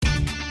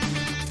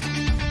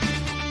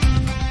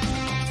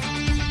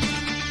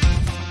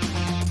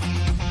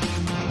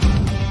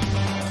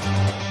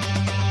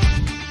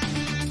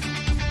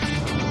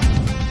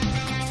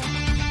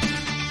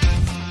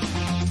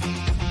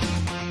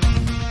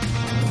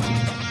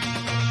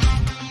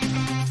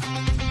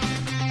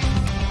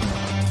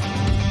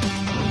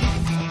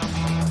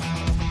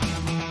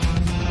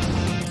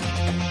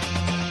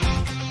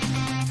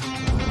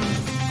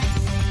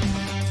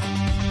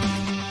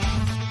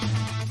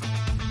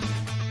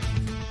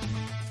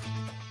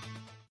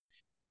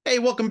Hey,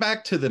 welcome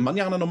back to the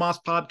Mañana No Mas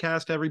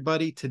podcast,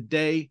 everybody.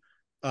 Today,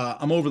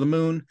 I'm over the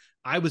moon.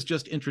 I was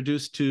just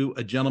introduced to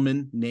a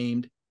gentleman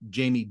named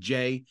Jaime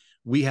J.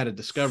 We had a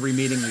discovery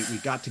meeting. We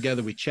got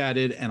together, we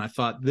chatted, and I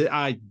thought that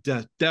I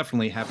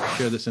definitely have to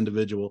share this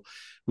individual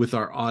with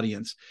our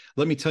audience.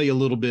 Let me tell you a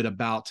little bit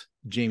about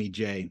Jaime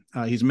J.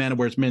 He's a man who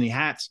wears many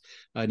hats,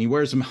 and he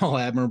wears them all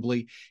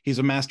admirably. He's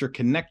a master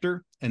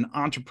connector, an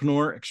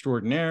entrepreneur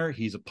extraordinaire.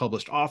 He's a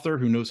published author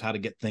who knows how to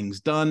get things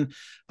done.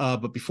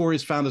 But before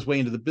he's found his way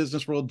into the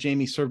business world,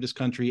 Jaime served his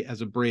country as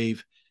a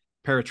brave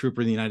paratrooper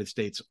in the United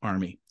States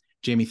Army.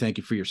 Jaime, thank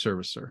you for your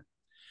service, sir.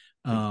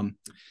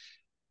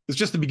 It's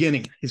just the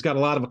beginning. He's got a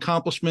lot of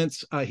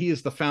accomplishments. He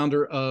is the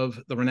founder of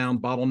the renowned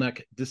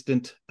Bottleneck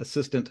Distant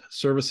Assistant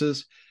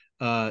Services.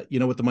 With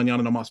the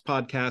Mañana No Mas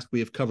podcast, we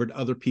have covered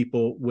other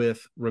people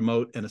with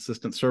remote and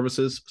assistant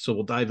services. So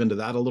we'll dive into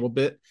that a little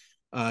bit.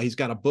 He's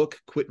got a book,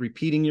 Quit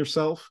Repeating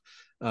Yourself.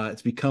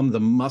 It's become the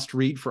must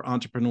read for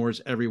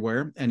entrepreneurs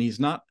everywhere. And he's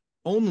not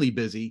only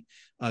busy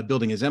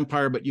building his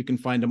empire, but you can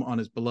find him on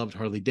his beloved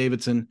Harley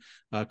Davidson,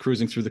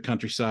 cruising through the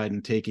countryside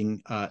and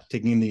taking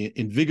in the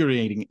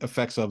invigorating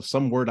effects of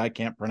some word I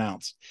can't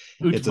pronounce.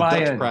 It's a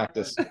Dutch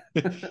practice.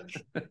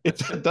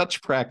 It's a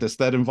Dutch practice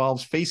that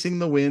involves facing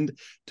the wind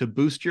to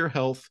boost your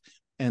health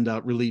and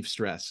relieve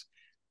stress.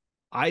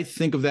 I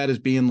think of that as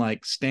being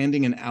like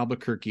standing in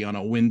Albuquerque on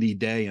a windy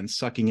day and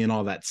sucking in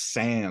all that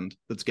sand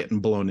that's getting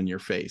blown in your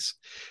face.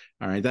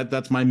 All right,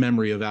 that's my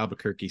memory of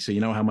Albuquerque. So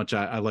you know how much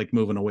I like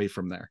moving away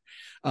from there.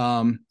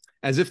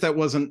 As if that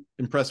wasn't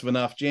impressive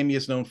enough, Jaime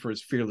is known for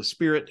his fearless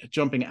spirit.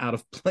 Jumping out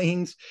of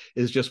planes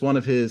is just one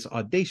of his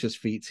audacious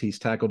feats he's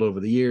tackled over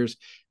the years.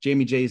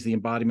 Jaime J is the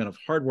embodiment of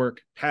hard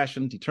work,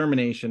 passion,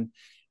 determination,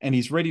 and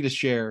he's ready to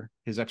share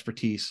his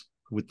expertise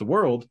with the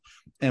world.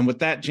 And with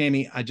that,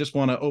 Jaime, I just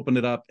want to open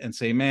it up and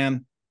say,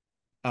 man,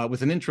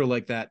 with an intro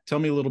like that, tell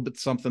me a little bit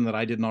something that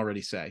I didn't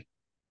already say.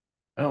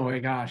 Oh my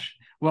gosh.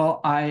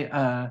 Well,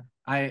 I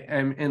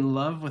am in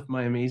love with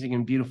my amazing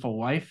and beautiful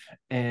wife,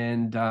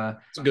 and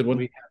it's a good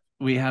one.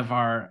 We have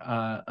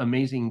our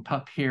amazing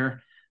pup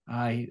here,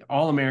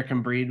 all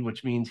American breed,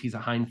 which means he's a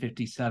Hind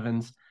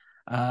 57s.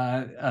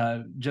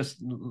 Just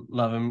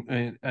love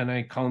him, and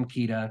I call him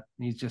Kita.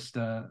 He's just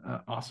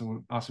a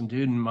awesome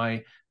dude. And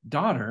my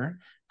daughter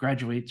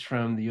graduates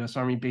from the U.S.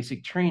 Army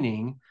Basic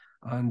Training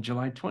on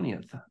July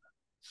 20th.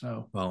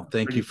 So, well,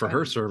 thank you for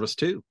her service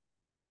too.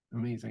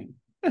 Amazing.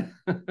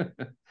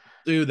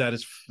 Dude, that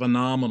is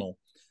phenomenal.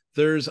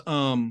 There's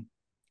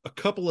a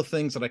couple of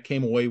things that I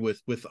came away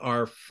with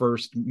our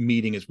first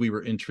meeting as we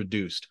were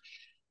introduced.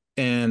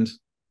 And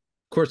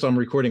of course, I'm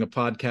recording a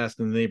podcast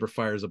and the neighbor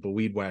fires up a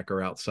weed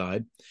whacker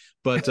outside.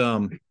 But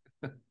I'll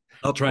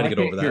try to get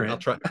over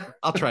that.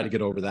 I'll try to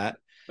get over that.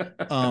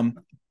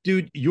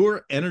 Dude,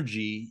 your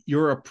energy,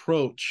 your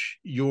approach,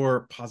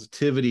 your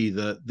positivity,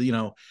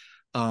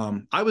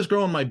 I was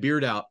growing my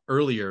beard out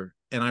earlier,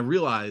 and I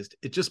realized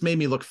it just made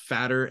me look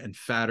fatter and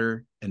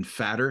fatter and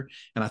fatter.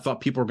 And I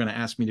thought people were going to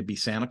ask me to be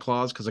Santa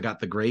Claus because I got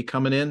the gray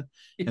coming in.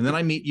 And then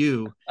I meet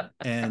you,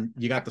 and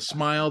you got the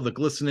smile, the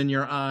glisten in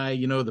your eye,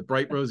 the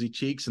bright rosy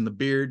cheeks and the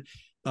beard.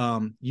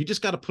 You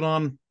just got to put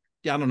on,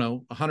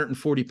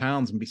 140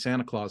 pounds and be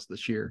Santa Claus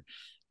this year.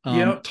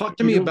 Talk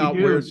to me about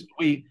where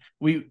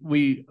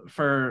we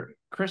for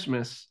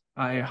Christmas,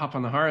 I hop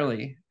on the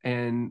Harley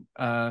and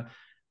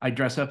I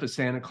dress up as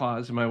Santa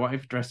Claus, and my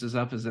wife dresses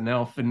up as an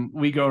elf, and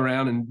we go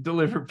around and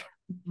deliver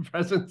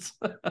presents.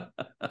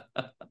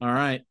 All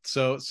right.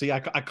 So see, I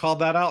called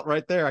that out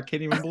right there. I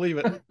can't even believe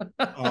it.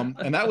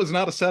 And that was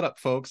not a setup,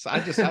 folks.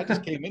 I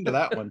just came into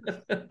that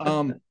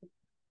one.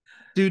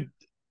 Dude,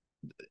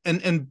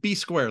 and be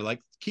square,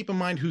 like keep in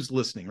mind who's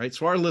listening, right?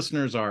 So our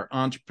listeners are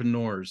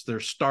entrepreneurs, they're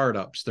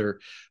startups, they're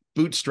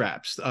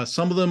bootstraps.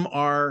 Some of them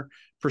are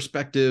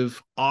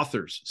prospective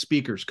authors,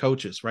 speakers,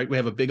 coaches, right? We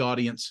have a big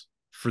audience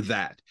for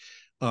that.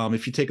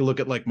 If you take a look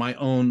at like my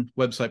own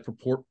website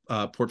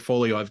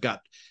portfolio, I've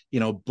got,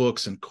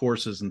 books and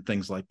courses and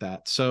things like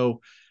that.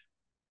 So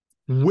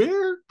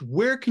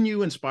where can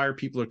you inspire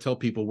people or tell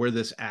people where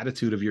this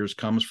attitude of yours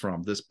comes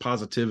from, this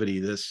positivity,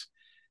 this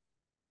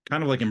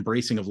kind of like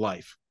embracing of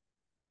life?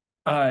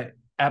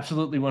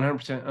 Absolutely.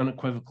 100%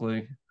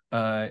 unequivocally.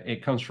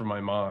 It comes from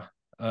my ma,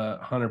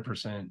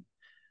 100%.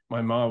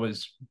 My ma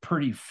was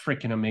pretty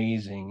freaking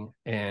amazing.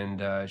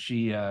 And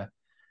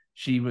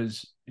she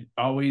was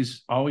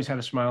always had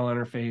a smile on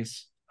her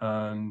face.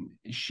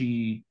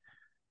 She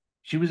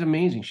was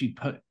amazing. She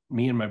put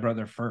me and my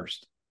brother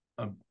first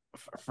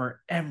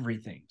for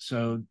everything.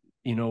 So,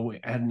 I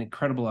had an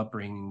incredible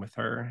upbringing with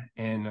her.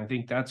 And I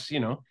think that's,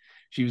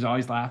 she was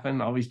always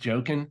laughing, always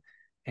joking.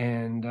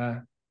 And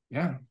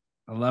yeah,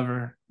 I love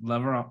her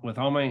with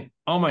all my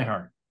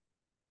heart.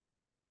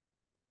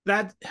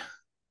 That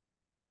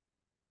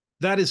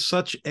is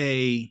such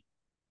an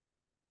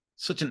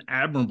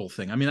admirable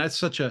thing. I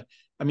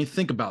mean,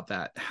 think about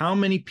that. How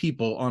many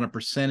people on a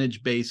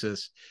percentage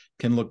basis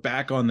can look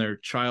back on their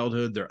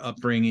childhood, their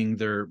upbringing,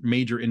 their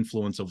major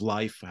influence of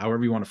life,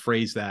 however you want to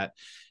phrase that,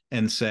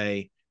 and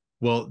say,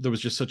 well, there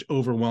was just such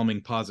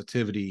overwhelming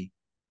positivity,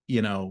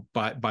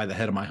 by the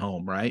head of my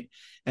home, right?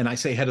 And I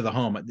say head of the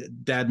home.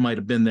 Dad might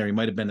have been there. He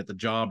might have been at the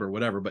job or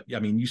whatever. But I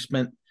mean, you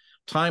spent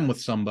time with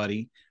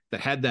somebody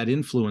that had that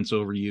influence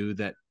over you,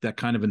 that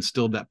kind of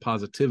instilled that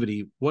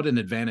positivity. What an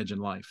advantage in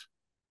life.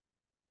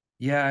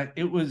 Yeah,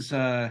 it was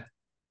awesome.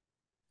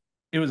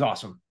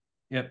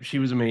 Yep, she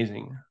was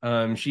amazing.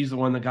 She's the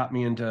one that got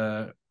me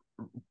into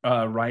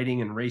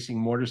riding and racing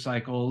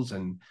motorcycles,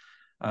 and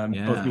both me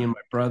Yeah. and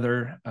my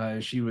brother.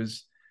 She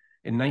was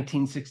in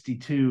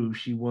 1962.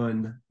 She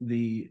won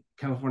the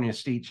California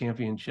State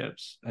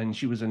Championships, and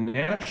she was a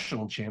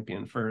national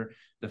champion for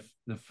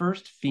the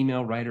first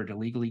female rider to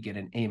legally get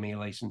an AMA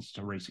license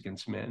to race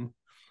against men.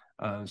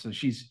 So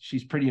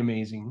she's pretty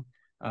amazing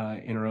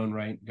in her own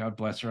right. God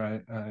bless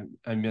her.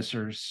 I miss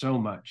her so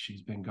much.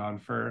 She's been gone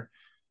for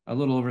a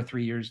little over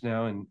 3 years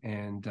now,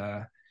 and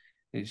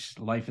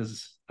life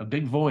is a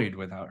big void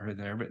without her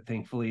there. But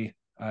thankfully,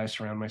 I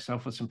surround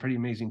myself with some pretty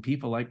amazing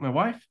people like my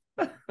wife.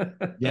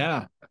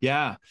 Yeah.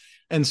 Yeah.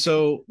 And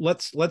so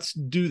let's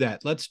do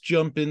that. Let's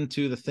jump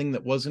into the thing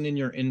that wasn't in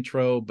your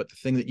intro, but the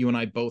thing that you and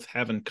I both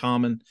have in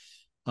common.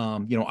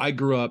 I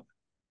grew up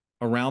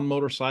around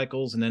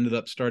motorcycles and ended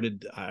up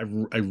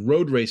I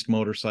road raced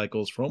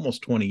motorcycles for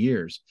almost 20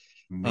 years.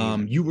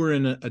 Amazing. You were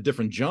in a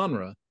different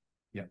genre,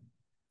 Yeah.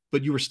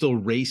 but you were still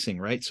racing,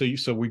 right?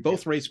 So we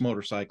both race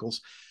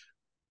motorcycles.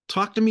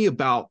 Talk to me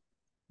about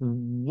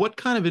what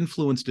kind of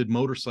influence did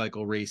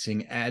motorcycle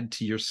racing add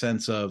to your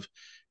sense of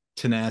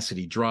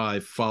tenacity,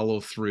 drive, follow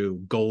through,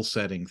 goal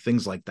setting,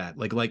 things like that?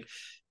 Like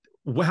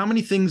how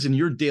many things in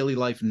your daily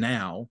life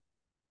now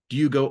do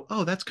you go,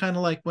 oh, that's kind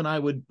of like when I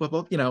would,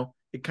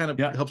 it kind of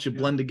helps you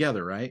blend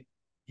together, right?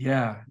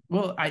 Yeah.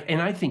 Well,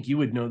 I think you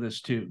would know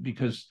this too,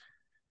 because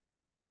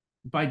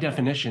by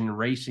definition,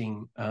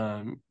 racing,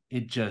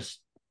 it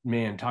just,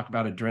 man, talk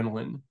about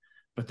adrenaline.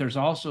 But there's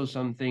also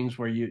some things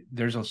where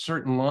there's a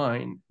certain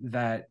line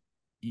that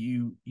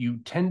you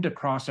tend to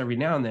cross every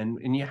now and then,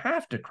 and you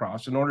have to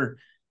cross in order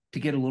to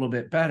get a little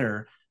bit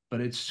better,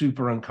 but it's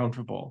super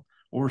uncomfortable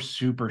or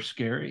super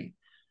scary.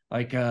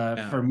 Like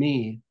for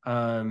me,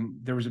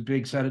 there was a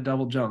big set of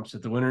double jumps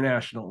at the Winter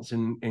Nationals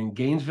in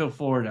Gainesville,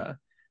 Florida.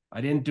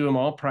 I didn't do them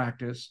all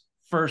practice.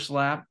 First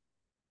lap,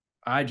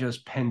 I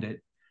just penned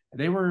it.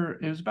 It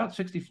was about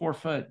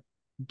 64-foot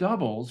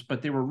doubles,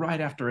 but they were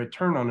right after a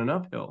turn on an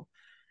uphill.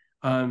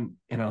 And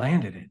I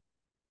landed it,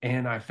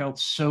 and I felt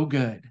so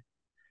good.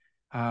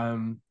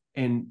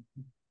 It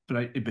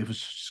was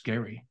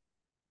scary.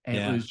 And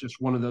it was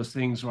just one of those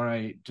things where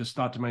I just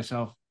thought to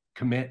myself,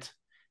 commit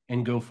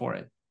and go for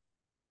it.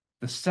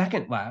 The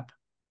second lap,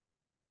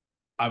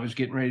 I was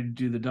getting ready to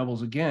do the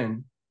doubles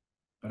again,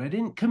 but I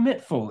didn't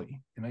commit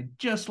fully. And I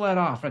just let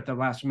off at the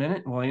last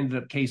minute. Well, I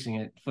ended up casing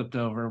it, flipped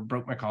over,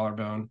 broke my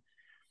collarbone.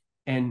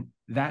 And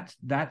that's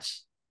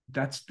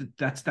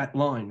that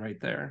line right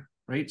there.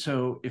 Right.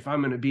 So if I'm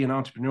going to be an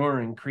entrepreneur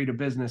and create a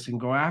business and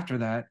go after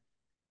that,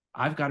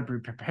 I've got to be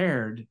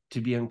prepared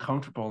to be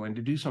uncomfortable and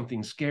to do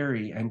something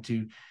scary and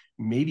to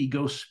maybe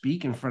go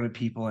speak in front of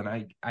people.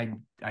 And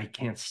I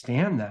can't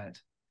stand that.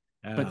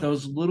 But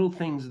those little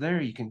things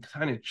there, you can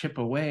kind of chip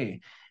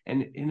away.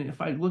 And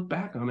if I look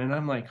back on it,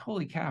 I'm like,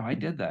 holy cow, I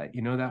did that.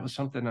 That was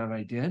something that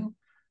I did.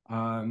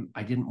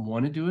 I didn't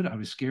want to do it. I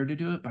was scared to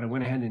do it, but I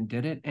went ahead and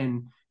did it.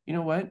 And you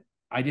know what?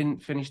 I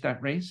didn't finish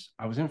that race.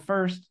 I was in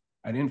first.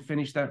 I didn't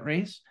finish that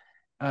race.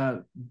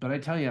 But I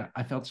tell you,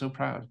 I felt so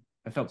proud.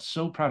 I felt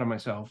so proud of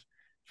myself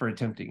for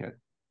attempting it.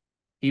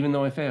 Even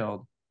though I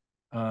failed,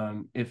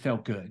 it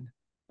felt good.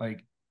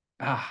 Like,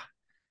 I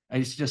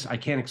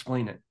can't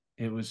explain it.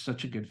 It was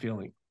such a good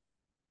feeling.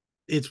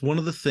 It's one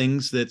of the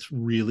things that's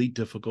really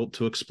difficult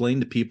to explain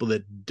to people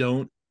that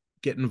don't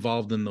get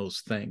involved in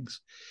those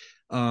things.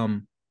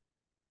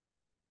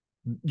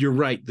 You're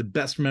right. The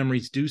best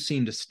memories do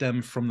seem to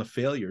stem from the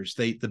failures.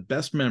 The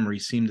best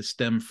memories seem to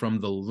stem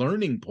from the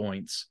learning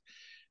points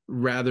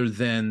rather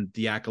than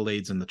the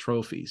accolades and the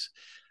trophies.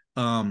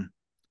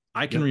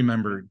 I can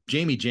remember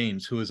Jamie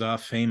James, who is a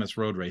famous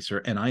road racer,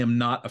 and I am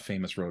not a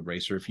famous road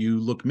racer. If you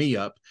look me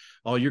up,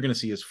 all you're going to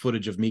see is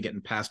footage of me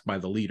getting passed by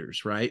the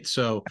leaders, right?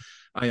 So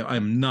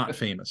I'm not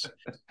famous.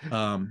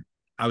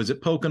 I was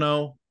at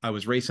Pocono. I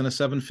was racing a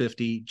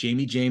 750.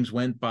 Jamie James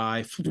went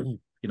by, and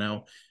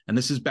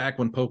this is back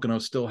when Pocono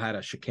still had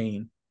a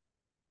chicane.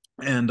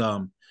 And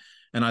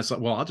I thought,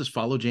 well, I'll just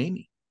follow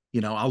Jamie.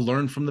 I'll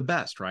learn from the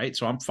best, right?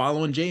 So I'm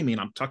following Jamie and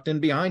I'm tucked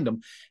in behind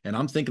him. And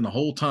I'm thinking the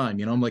whole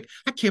time, I'm like,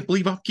 I can't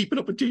believe I'm keeping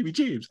up with Jamie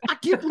James. I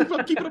can't believe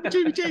I'm keeping up with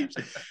Jamie James.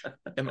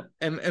 And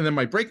then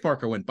my brake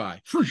marker went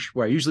by,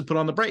 where I usually put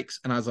on the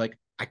brakes. And I was like,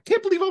 I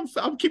can't believe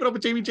I'm keeping up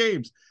with Jamie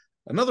James.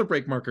 Another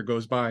brake marker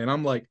goes by and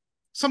I'm like,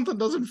 something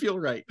doesn't feel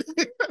right.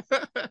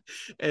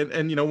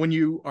 and when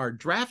you are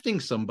drafting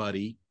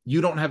somebody,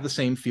 you don't have the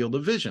same field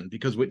of vision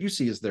because what you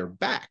see is their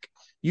back.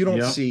 You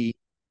don't see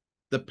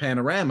the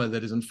panorama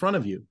that is in front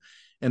of you.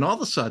 And all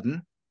of a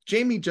sudden,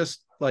 Jamie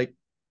just like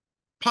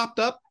popped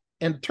up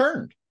and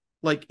turned,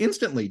 like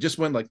instantly, just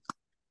went like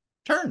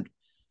turned.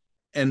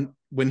 And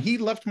when he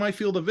left my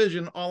field of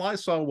vision, all I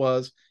saw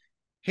was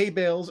hay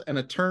bales and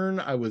a turn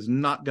I was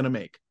not going to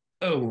make.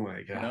 Oh my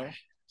you know?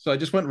 gosh. So I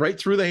just went right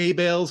through the hay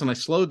bales and I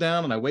slowed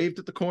down and I waved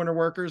at the corner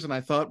workers and I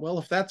thought, well,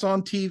 if that's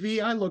on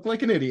TV, I look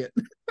like an idiot.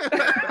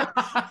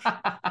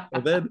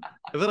 and then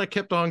and then I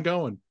kept on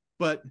going.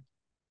 But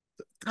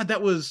God,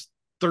 that was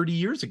 30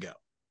 years ago,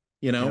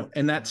 Yep.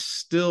 and that's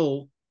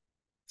still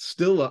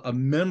a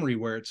memory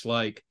where it's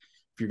like,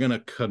 if you're going to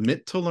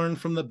commit to learn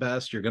from the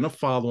best, you're going to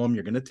follow them,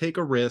 you're going to take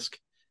a risk,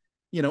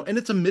 and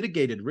it's a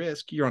mitigated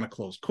risk. You're on a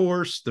closed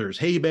course, there's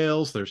hay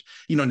bales, there's,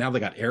 now they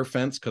got air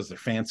fence because they're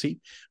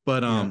fancy.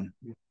 But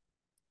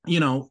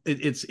Yeah.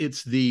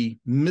 it's the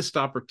missed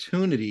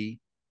opportunity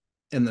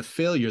and the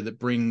failure that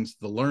brings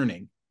the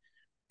learning.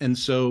 And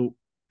so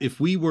if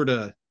we were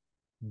to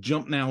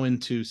jump now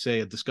into,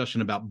 say, a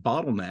discussion about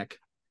bottleneck,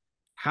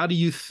 how do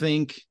you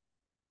think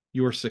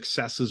your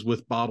successes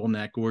with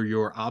bottleneck or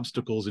your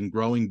obstacles in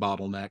growing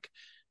bottleneck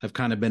have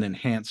kind of been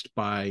enhanced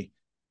by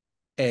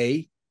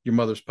A, your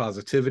mother's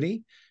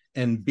positivity,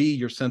 and B,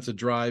 your sense of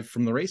drive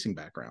from the racing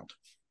background?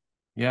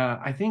 Yeah,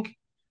 I think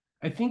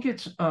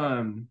it's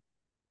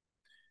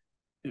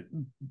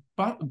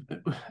but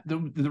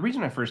the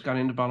reason I first got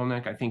into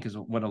bottleneck, I think, is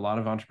what a lot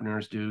of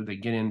entrepreneurs do. They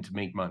get in to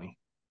make money.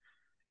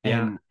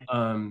 Yeah.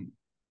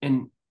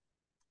 And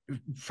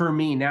for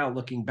me now,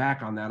 looking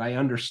back on that, I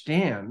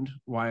understand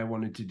why I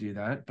wanted to do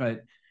that,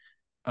 but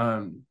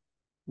um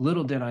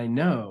little did I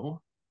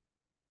know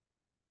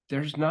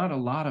there's not a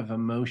lot of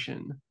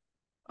emotion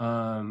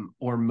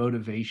or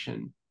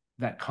motivation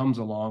that comes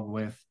along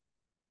with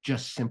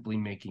just simply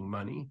making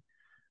money.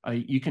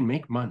 You can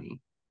make money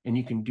and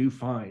you can do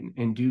fine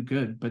and do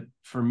good, but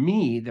for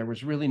me, there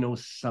was really no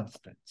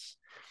substance.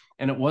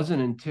 And it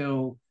wasn't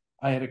until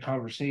I had a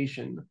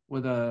conversation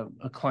with a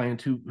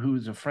client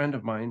who's a friend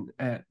of mine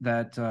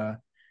that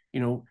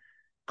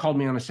called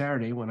me on a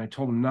Saturday when I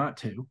told him not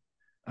to,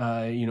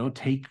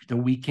 take the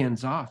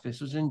weekends off.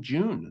 This was in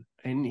June,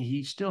 and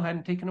he still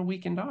hadn't taken a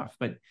weekend off,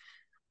 but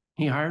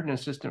he hired an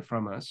assistant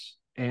from us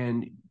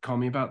and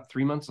called me about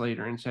 3 months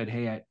later and said,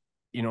 "Hey, I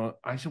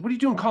said, what are you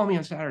doing calling me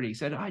on Saturday?" He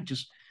said,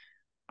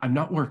 I'm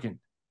not working.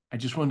 I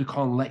just wanted to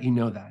call and let you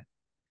know that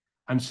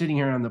I'm sitting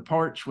here on the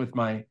porch with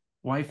my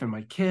wife and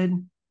my kid,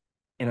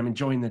 and I'm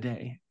enjoying the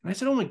day." And I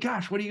said, "Oh my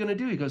gosh, what are you going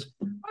to do?" He goes,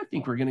 "I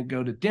think we're going to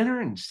go to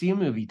dinner and see a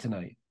movie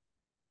tonight."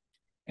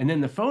 And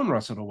then the phone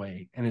rustled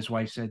away, and his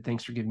wife said,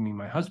 "Thanks for giving me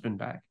my husband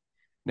back."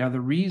 Now,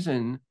 the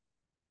reason,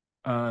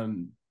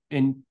 and,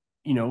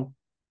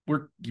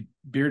 we're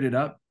bearded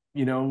up,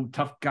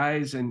 tough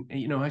guys.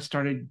 And, I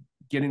started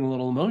getting a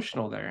little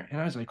emotional there.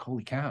 And I was like,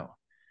 holy cow,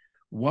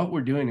 what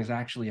we're doing is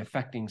actually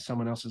affecting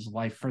someone else's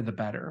life for the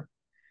better.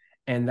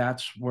 And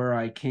that's where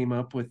I came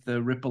up with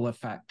the ripple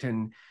effect.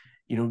 And,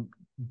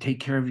 take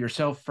care of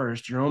yourself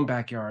first, your own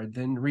backyard,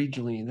 then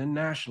regionally, then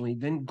nationally,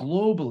 then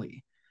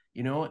globally,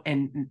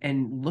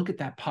 and look at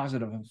that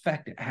positive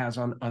effect it has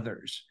on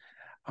others.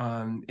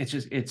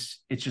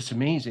 It's just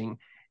amazing.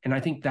 And I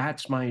think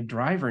that's my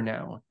driver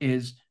now,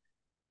 is,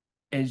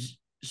 as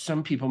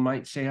some people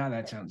might say, "Oh,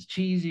 that sounds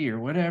cheesy," or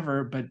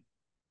whatever, but,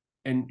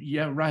 and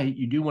yeah, right,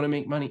 you do want to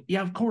make money.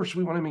 Yeah, of course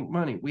we want to make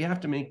money. We have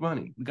to make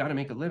money. We got to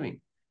make a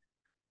living.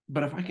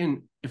 But if I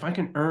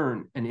can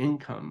earn an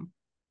income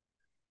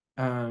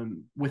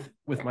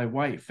with my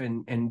wife,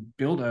 and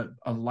build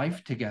a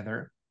life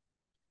together,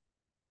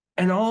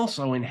 and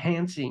also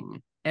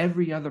enhancing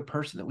every other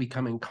person that we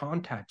come in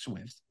contact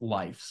with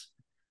lives,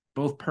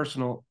 both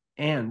personal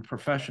and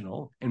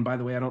professional. And by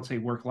the way, I don't say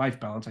work-life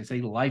balance, I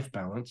say life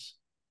balance.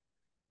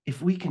 If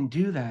we can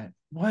do that,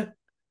 what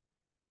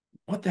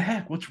the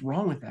heck? What's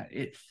wrong with that?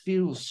 It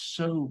feels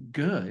so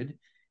good.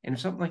 And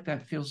if something like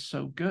that feels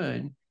so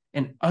good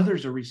and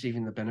others are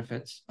receiving the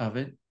benefits of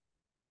it,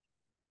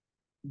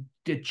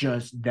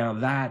 now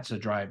that's a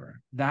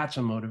driver. That's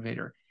a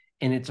motivator.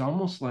 And it's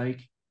almost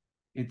like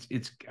you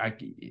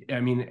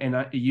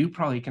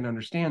probably can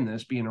understand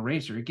this, being a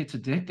racer, it gets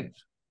addictive.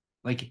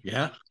 Like,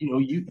 Yeah.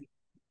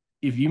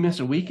 if you miss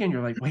a weekend,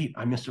 you're like, wait,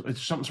 I missed it.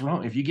 Something's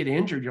wrong. If you get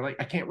injured, you're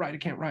like, I can't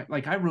ride.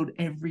 Like, I rode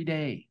every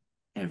day,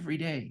 every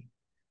day.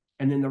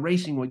 And then the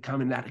racing would come,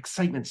 and that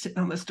excitement sitting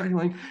on the starting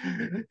line.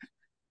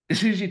 As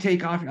soon as you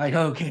take off, you're like,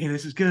 okay,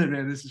 this is good,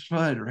 man. This is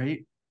fun,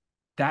 right?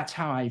 That's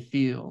how I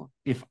feel.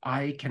 If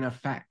I can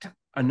affect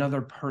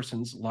another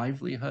person's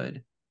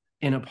livelihood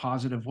in a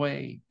positive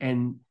way,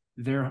 and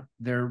their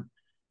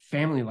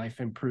family life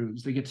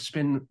improves, they get to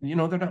spend, they're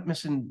not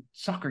missing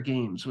soccer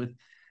games with,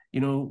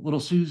 little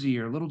Susie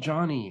or little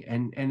Johnny.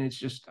 And it's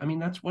just,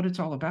 that's what it's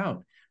all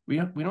about. We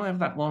don't have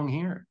that long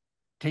here.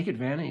 Take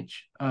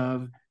advantage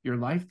of your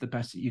life the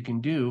best that you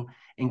can do,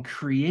 and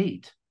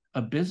create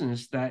a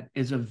business that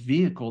is a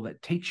vehicle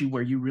that takes you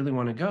where you really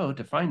want to go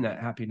to find that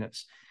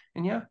happiness.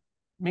 And yeah,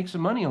 make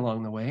some money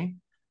along the way.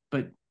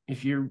 But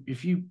if you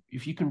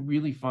can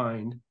really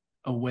find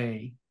a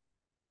way,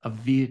 a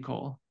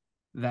vehicle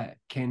that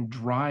can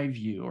drive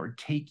you or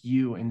take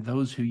you and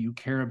those who you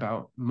care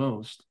about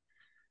most,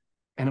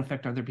 and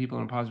affect other people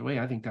in a positive way,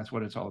 I think that's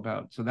what it's all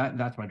about. So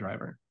that's my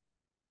driver.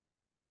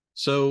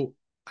 So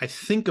I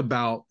think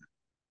about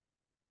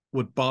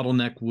what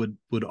bottleneck would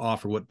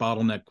offer, what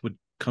bottleneck would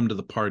come to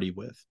the party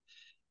with.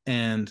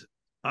 And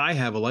I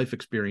have a life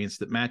experience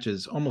that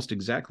matches almost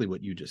exactly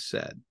what you just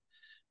said.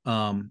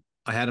 I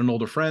had an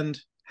older friend,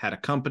 had a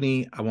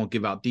company. I won't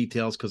give out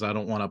details because I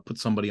don't want to put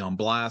somebody on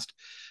blast.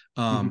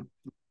 Mhm.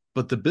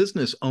 But the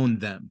business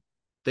owned them.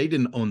 They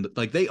didn't own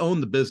they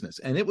owned the business,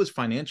 and it was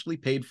financially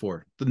paid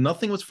for.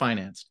 Nothing was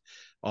financed.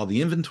 All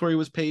the inventory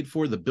was paid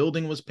for. The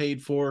building was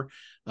paid for.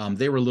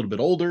 They were a little bit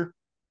older,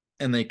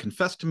 and they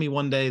confessed to me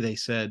one day. They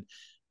said,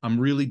 "I'm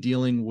really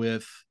dealing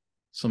with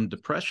some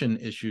depression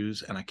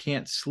issues, and I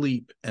can't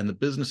sleep, and the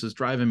business is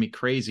driving me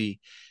crazy,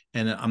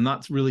 and I'm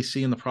not really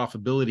seeing the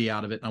profitability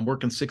out of it. I'm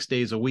working 6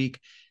 days a week.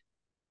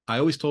 I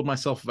always told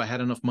myself if I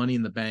had enough money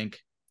in the bank,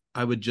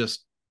 I would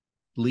just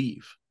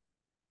leave."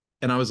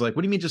 And I was like,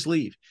 "What do you mean just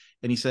leave?"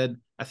 And he said,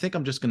 "I think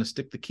I'm just going to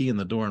stick the key in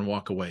the door and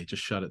walk away,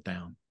 just shut it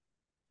down."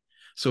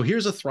 So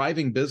here's a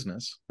thriving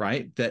business,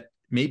 right? That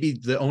maybe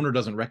the owner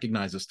doesn't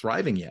recognize as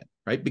thriving yet,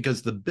 right?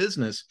 Because the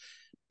business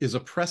is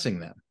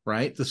oppressing them,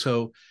 right?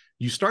 So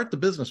you start the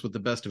business with the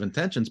best of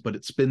intentions, but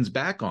it spins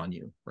back on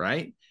you,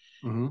 right?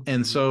 Mhm.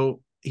 And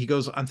so he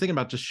goes, "I'm thinking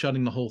about just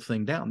shutting the whole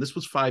thing down." This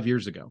was 5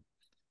 years ago.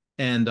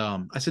 And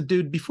I said,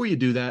 "Dude, before you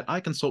do that, I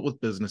consult with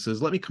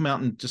businesses. Let me come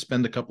out and just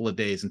spend a couple of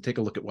days and take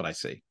a look at what I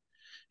see."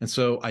 And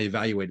so I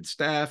evaluated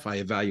staff, I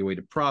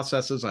evaluated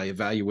processes, I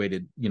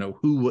evaluated,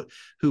 who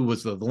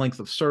was the length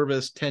of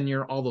service,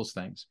 tenure, all those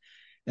things.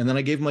 And then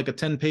I gave him like a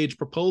 10-page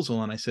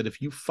proposal. And I said, "If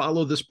you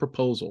follow this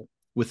proposal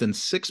within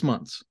 6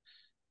 months,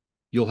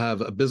 you'll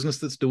have a business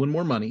that's doing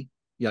more money,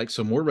 like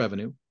some more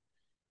revenue.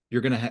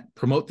 You're going to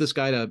promote this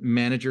guy to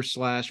manager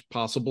slash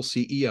possible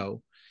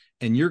CEO,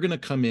 and you're going to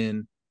come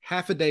in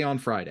half a day on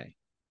Friday.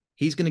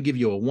 He's going to give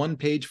you a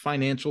 1-page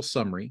financial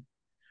summary.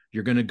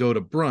 You're going to go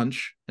to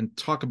brunch and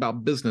talk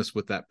about business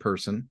with that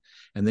person.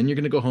 And then you're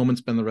going to go home and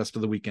spend the rest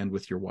of the weekend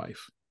with your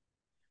wife."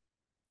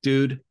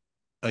 Dude,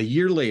 a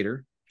year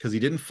later, because he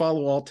didn't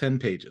follow all 10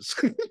 pages,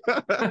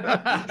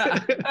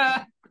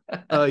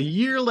 a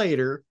year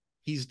later,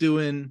 he's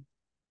doing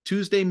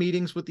Tuesday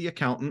meetings with the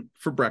accountant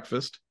for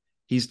breakfast.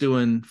 He's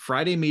doing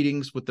Friday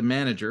meetings with the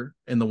manager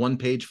in the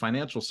 1-page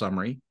financial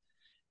summary.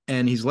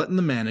 And he's letting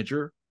the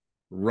manager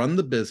run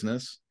the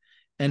business.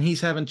 And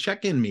he's having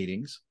check-in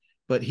meetings,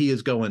 but he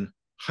is going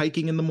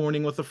hiking in the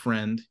morning with a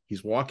friend.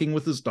 He's walking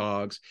with his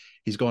dogs.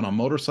 He's going on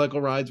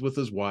motorcycle rides with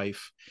his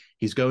wife.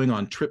 He's going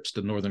on trips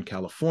to Northern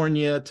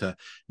California, to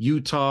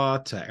Utah,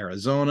 to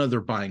Arizona.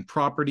 They're buying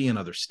property in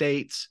other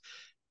states.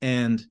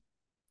 And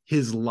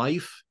his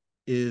life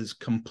is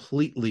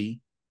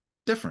completely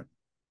different.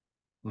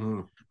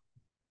 Mm.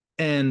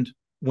 And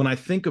when I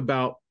think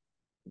about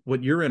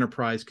what your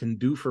enterprise can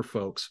do for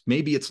folks,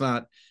 maybe it's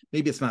not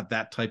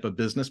that type of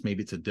business,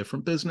 maybe it's a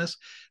different business,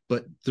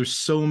 but there's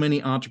so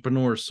many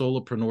entrepreneurs,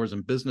 solopreneurs,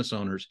 and business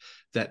owners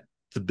that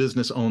the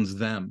business owns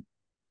them,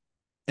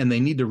 and they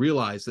need to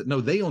realize that no,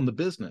 they own the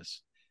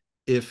business.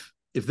 If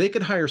they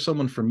could hire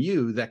someone from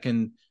you that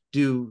can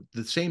do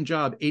the same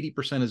job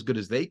 80% as good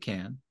as they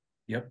can,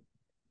 Yep.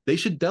 they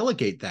should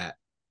delegate that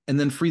and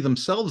then free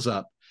themselves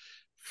up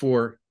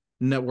for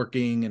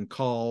networking and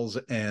calls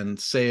and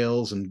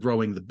sales and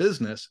growing the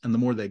business. And the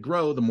more they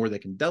grow, the more they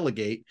can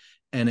delegate.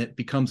 And it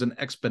becomes an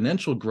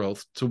exponential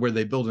growth to where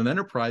they build an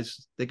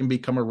enterprise. They can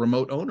become a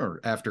remote owner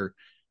after.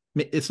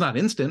 It's not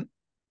instant.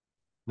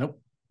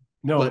 Nope.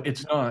 No, But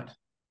it's not.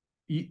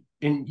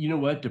 And you know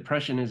what?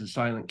 Depression is a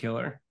silent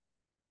killer.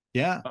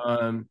 yeah.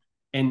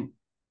 And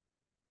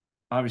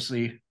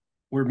obviously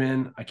we're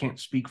men. I can't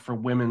speak for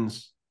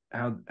women's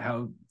how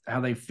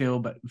they feel,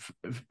 but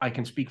I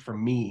can speak for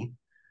me,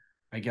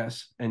 I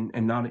guess, and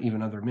not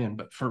even other men.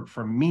 But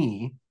for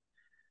me,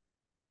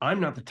 I'm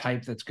not the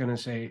type that's going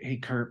to say, "Hey,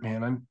 Kurt,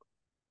 man,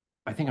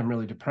 I think I'm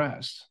really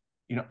depressed."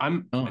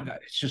 Oh.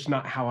 It's just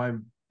not how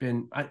I've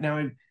been.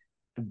 I'm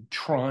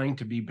trying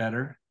to be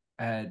better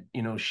at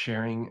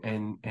sharing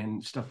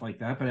and stuff like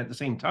that. But at the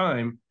same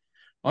time,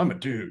 I'm a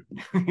dude.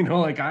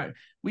 Like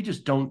we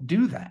just don't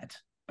do that,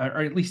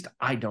 or at least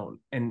I don't.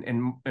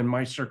 And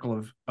my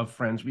circle of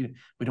friends, we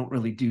don't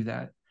really do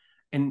that,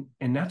 and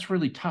that's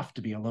really tough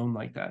to be alone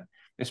like that,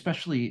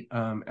 especially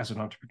as an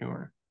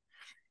entrepreneur.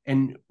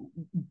 And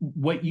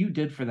what you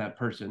did for that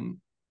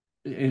person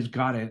is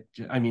got it.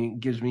 I mean, it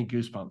gives me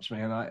goosebumps,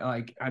 man.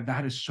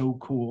 That is so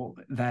cool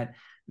that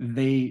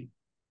they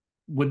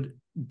would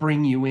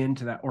bring you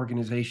into that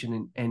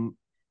organization and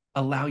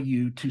allow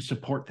you to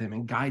support them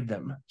and guide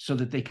them so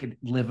that they could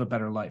live a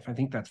better life. I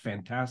think that's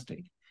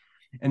fantastic.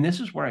 And this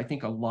is where I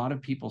think a lot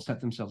of people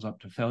set themselves up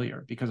to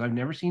failure, because I've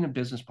never seen a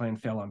business plan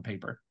fail on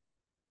paper,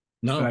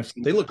 but No, I've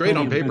seen they look great plenty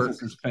on of paper.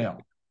 businesses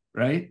fail,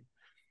 right?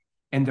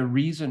 And the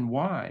reason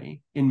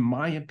why, in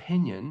my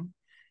opinion,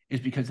 is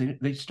because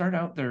they start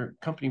out their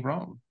company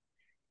wrong.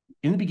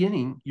 In the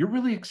beginning, you're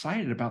really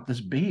excited about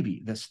this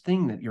baby, this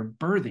thing that you're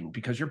birthing,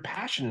 because you're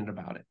passionate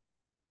about it.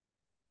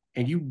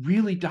 And you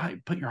really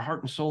put your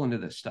heart and soul into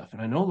this stuff.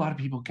 And I know a lot of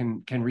people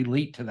can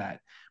relate to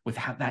that, with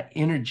how that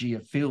energy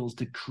it feels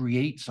to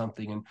create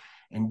something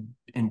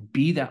and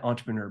be that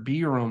entrepreneur, be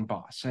your own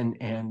boss.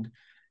 And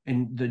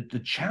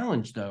the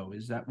challenge, though,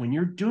 is that when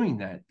you're doing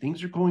that,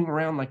 things are going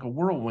around like a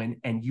whirlwind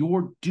and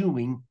you're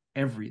doing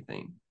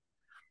everything.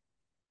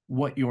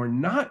 What you're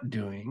not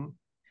doing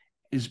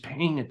is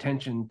paying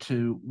attention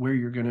to where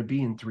you're going to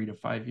be in 3 to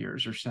 5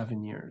 years or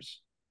 7 years.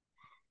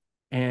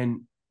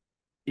 And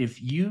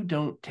if you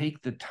don't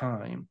take the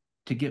time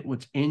to get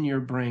what's in your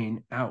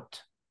brain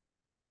out,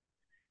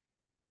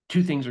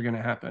 two things are going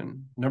to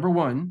happen. Number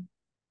one,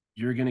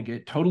 you're going to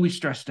get totally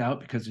stressed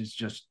out because it's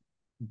just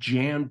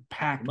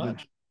jam-packed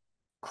with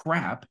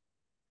crap.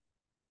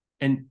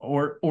 And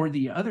or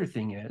the other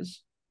thing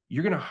is,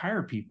 you're going to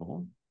hire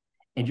people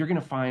and you're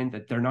going to find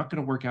that they're not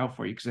going to work out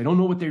for you because they don't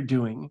know what they're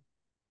doing.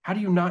 How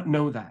do you not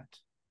know that?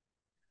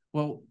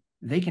 Well,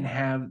 they can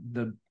have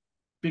the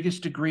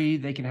biggest degree,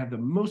 they can have the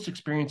most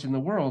experience in the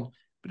world,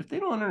 but if they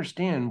don't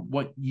understand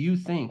what you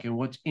think and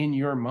what's in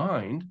your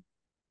mind,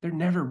 they're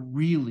never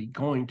really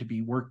going to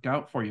be worked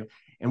out for you.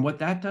 And what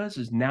that does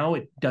is now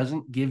it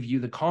doesn't give you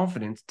the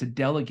confidence to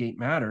delegate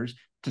matters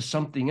to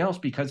something else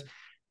because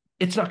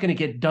it's not going to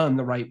get done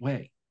the right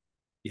way.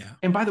 Yeah.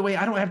 And by the way,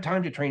 I don't have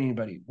time to train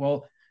anybody.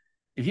 Well,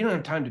 if you don't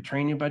have time to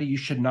train anybody, you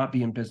should not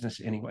be in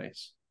business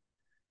anyways.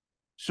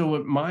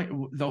 So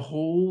the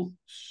whole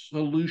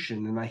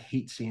solution, and I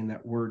hate saying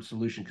that word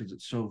solution because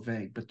it's so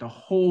vague, but the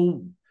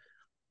whole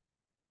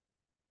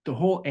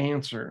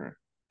answer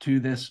to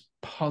this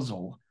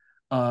puzzle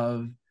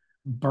of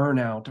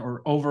burnout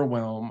or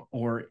overwhelm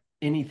or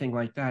anything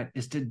like that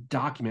is to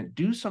document.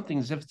 Do something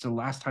as if it's the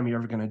last time you're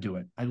ever going to do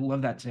it. I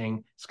love that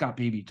saying. Scott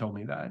Beebe told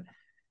me that.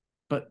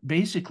 But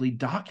basically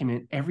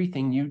document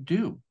everything you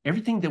do,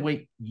 everything the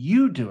way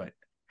you do it.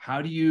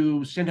 How do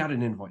you send out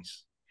an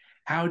invoice?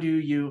 How do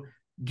you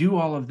do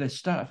all of this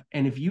stuff?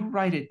 And if you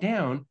write it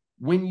down,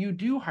 when you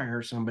do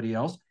hire somebody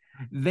else,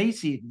 they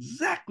see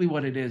exactly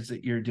what it is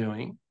that you're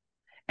doing.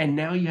 And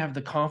now you have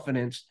the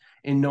confidence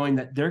in knowing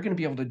that they're going to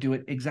be able to do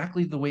it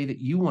exactly the way that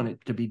you want it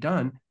to be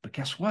done. But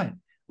guess what?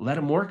 Let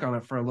them work on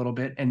it for a little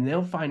bit and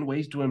they'll find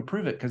ways to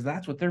improve it because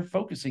that's what they're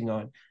focusing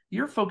on.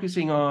 You're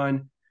focusing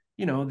on,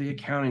 the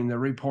accounting, the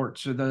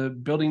reports, or the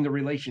building the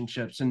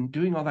relationships and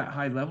doing all that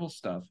high level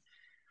stuff.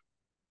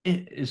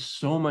 It is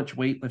so much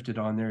weight lifted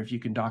on there if you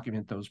can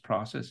document those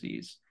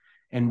processes.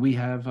 And we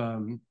have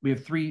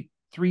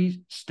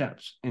three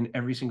steps in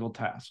every single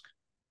task.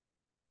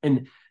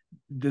 And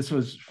this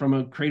was from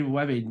a creative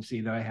web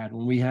agency that I had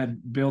when we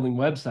had building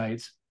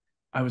websites.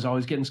 I was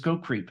always getting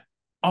scope creep,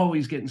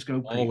 Always.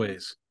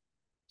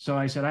 So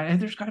I said,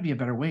 there's got to be a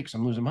better way because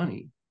I'm losing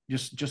money.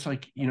 Just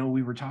like,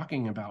 we were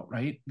talking about,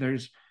 right?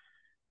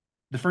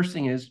 The first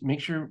thing is make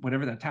sure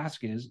whatever that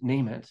task is,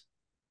 name it.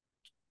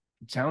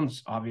 It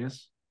sounds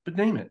obvious, but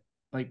name it.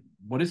 Like,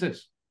 what is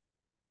this?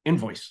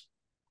 Invoice.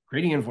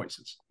 Creating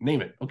invoices.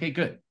 Name it. Okay,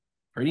 good.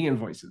 Creating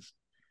invoices.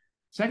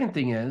 Second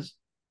thing is,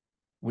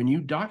 when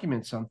you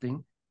document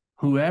something,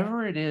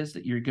 whoever it is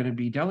that you're going to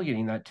be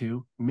delegating that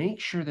to, make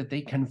sure that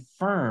they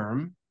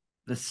confirm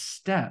the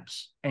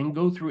steps and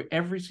go through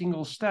every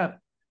single step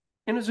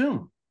in a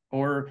Zoom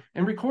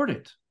and record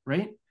it,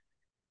 right?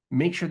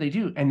 Make sure they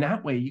do. And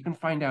that way you can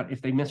find out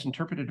if they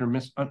misinterpreted or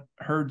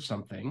misheard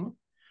something.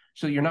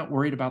 So you're not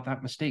worried about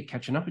that mistake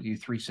catching up with you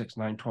 3, 6,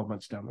 9, 12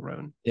 months down the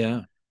road.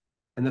 Yeah.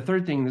 And the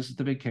third thing, this is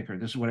the big kicker.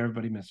 This is what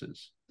everybody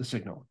misses, the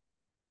signal.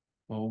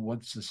 Well,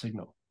 what's the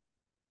signal?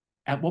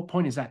 At what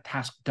point is that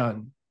task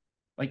done?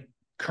 Like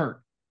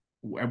Kurt,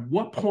 at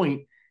what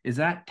point is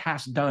that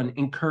task done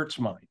in Kurt's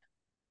mind?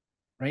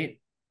 Right?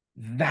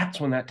 That's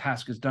when that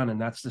task is done.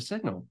 And that's the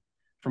signal.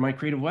 For my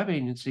creative web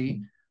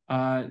agency,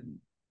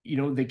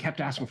 they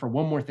kept asking for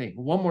one more thing.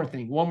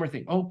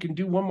 Oh, can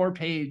do one more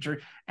page or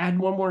add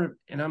one more.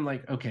 And I'm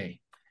like, okay,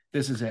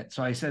 this is it.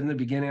 So I said in the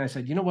beginning, I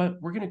said, you know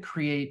what? We're going to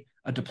create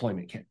a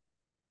deployment kit.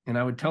 And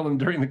I would tell them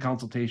during the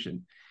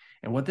consultation.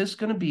 And what this is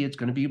going to be, it's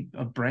going to be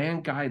a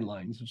brand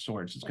guidelines of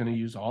sorts. It's going to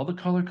use all the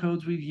color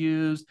codes we've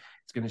used.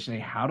 It's going to say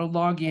how to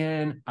log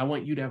in. I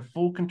want you to have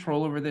full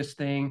control over this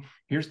thing.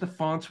 Here's the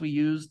fonts we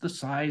use, the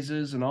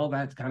sizes, and all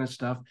that kind of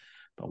stuff.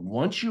 But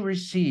once you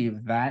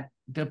receive that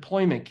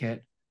deployment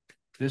kit,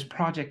 this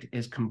project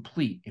is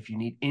complete. If you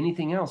need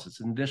anything else,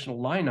 it's an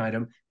additional line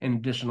item and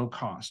additional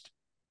cost.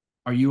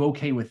 Are you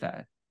okay with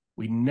that?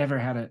 We never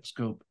had a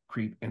scope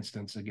creep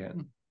instance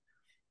again.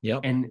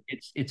 Yep. And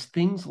it's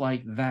things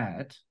like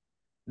that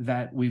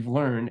we've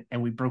learned,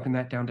 and we've broken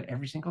that down to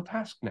every single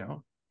task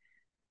now.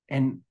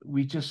 And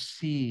we just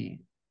see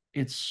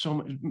it's so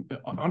much.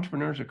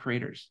 Entrepreneurs are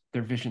creators,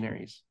 they're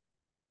visionaries,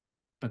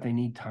 but they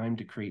need time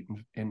to create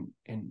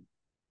and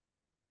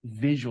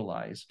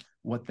visualize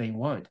what they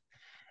want.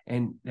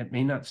 And that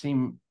may not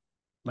seem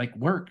like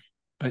work,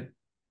 but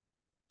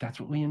that's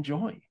what we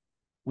enjoy.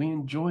 We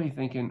enjoy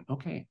thinking,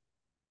 okay,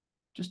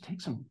 just take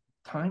some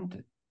time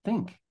to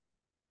think.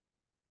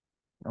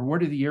 Our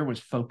word of the year was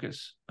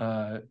focus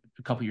a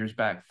couple years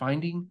back,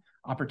 finding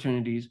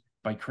opportunities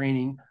by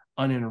creating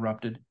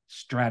uninterrupted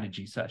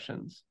strategy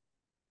sessions.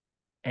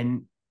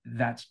 And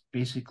that's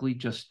basically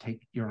just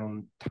take your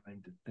own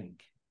time to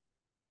think.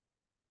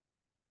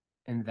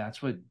 And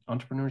that's what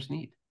entrepreneurs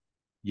need.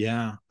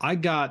 Yeah.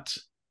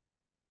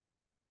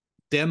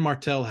 Dan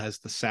Martell has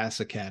the SaaS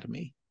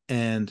Academy,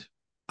 and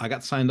I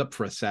got signed up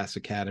for a SaaS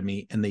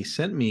Academy, and they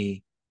sent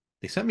me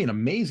They sent me an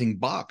amazing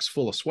box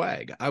full of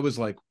swag. I was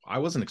like, I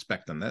wasn't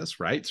expecting this,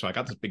 right? So I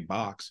got this big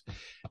box,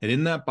 and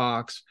in that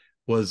box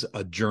was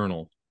a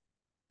journal.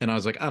 And I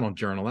was like, I don't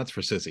journal. That's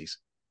for sissies.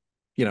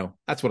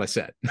 That's what I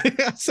said.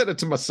 I said it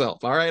to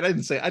myself. All right. I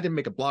didn't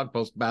make a blog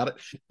post about it,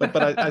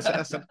 but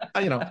I said,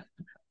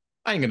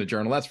 I ain't going to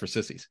journal. That's for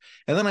sissies.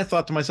 And then I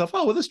thought to myself,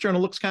 oh, well, this journal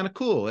looks kind of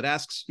cool. It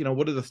asks,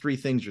 what are the 3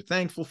 things you're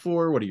thankful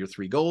for? What are your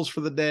 3 goals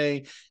for the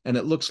day? And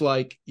it looks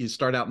like you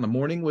start out in the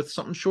morning with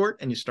something short,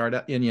 and you start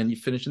out and you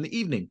finish in the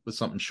evening with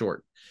something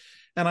short.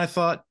 And I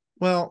thought,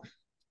 well,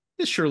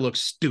 this sure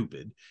looks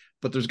stupid,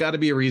 but there's got to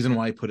be a reason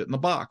why I put it in the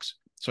box.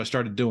 So I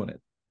started doing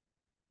it.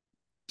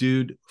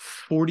 Dude,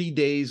 40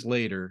 days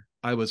later,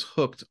 I was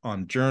hooked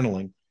on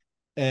journaling,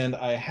 and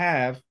I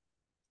have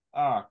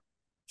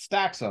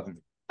stacks of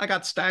them. I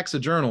got stacks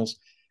of journals,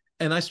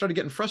 and I started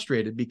getting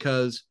frustrated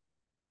because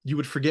you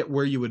would forget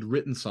where you had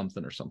written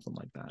something or something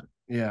like that.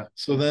 Yeah.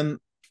 So then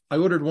I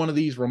ordered one of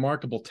these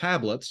remarkable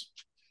tablets,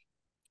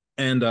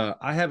 and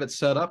I have it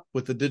set up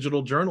with a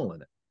digital journal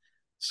in it.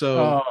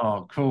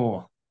 So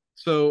cool.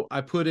 So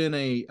I put in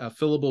a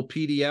fillable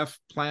PDF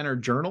planner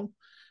journal.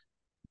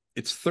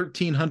 It's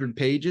 1,300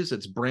 pages.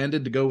 It's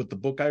branded to go with the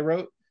book I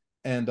wrote,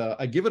 and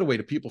I give it away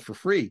to people for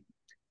free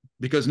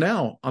because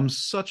now I'm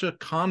such a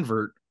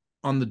convert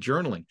on the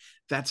journaling.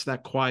 That's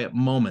that quiet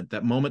moment,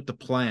 that moment to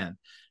plan.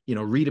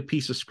 Read a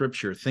piece of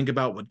scripture, think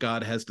about what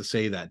God has to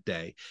say that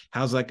day.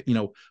 How's that,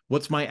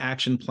 what's my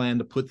action plan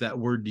to put that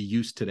word to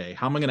use today?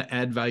 How am I going to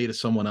add value to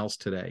someone else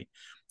today?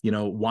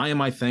 Why am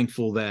I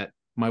thankful that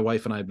my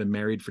wife and I have been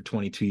married for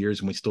 22 years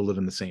and we still live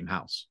in the same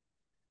house?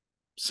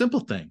 Simple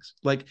things.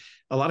 Like,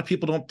 a lot of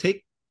people don't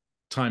take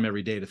time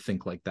every day to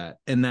think like that.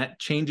 And that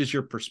changes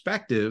your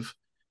perspective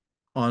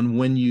on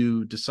when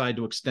you decide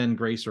to extend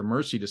grace or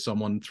mercy to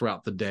someone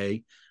throughout the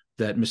day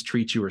that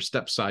mistreats you or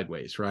steps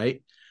sideways,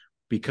 right?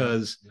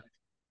 Because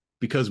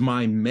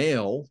my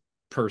male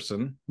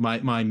person,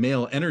 my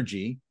male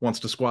energy wants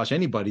to squash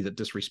anybody that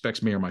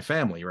disrespects me or my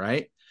family,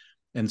 right?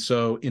 And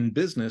so in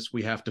business,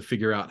 we have to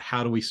figure out,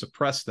 how do we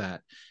suppress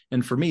that?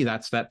 And for me,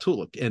 that's that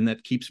tool. And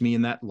that keeps me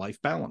in that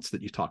life balance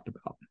that you talked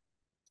about.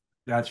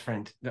 That's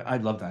friend. I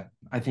love that.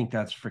 I think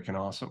that's freaking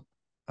awesome.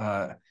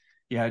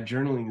 Yeah,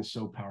 journaling is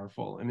so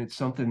powerful, and it's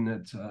something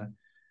that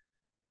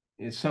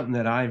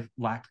I've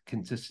lacked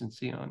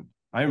consistency on.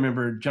 I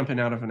remember jumping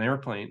out of an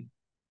airplane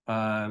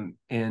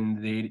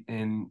in the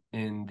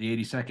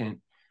 82nd,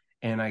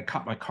 and I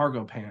caught my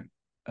cargo pant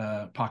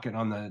pocket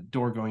on the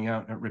door going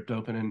out, and it ripped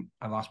open, and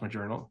I lost my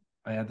journal.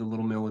 I had the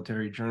little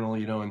military journal,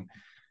 and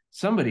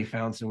somebody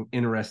found some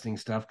interesting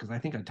stuff, because I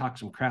think I talked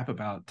some crap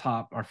about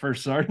Top, our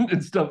first sergeant,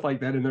 and stuff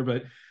like that in there.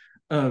 But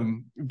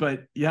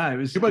yeah,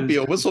 You might be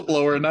a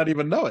whistleblower and not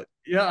even know it.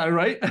 Yeah,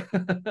 right.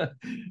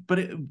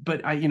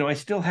 but I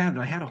still have,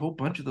 and I had a whole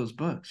bunch of those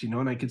books,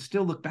 and I could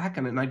still look back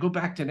on it, and I go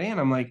back today and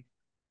I'm like,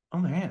 oh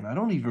man, I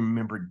don't even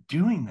remember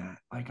doing that.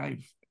 Like,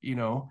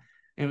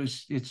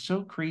 it's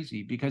so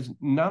crazy, because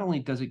not only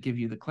does it give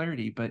you the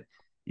clarity, but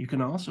you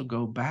can also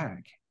go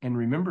back and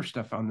remember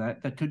stuff on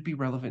that could be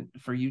relevant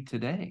for you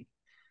today.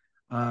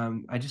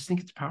 I just think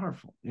it's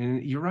powerful,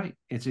 and you're right.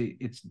 It's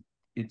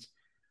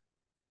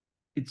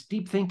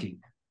deep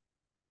thinking.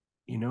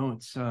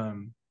 It's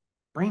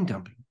brain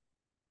dumping.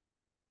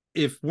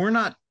 If we're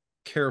not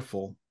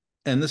careful,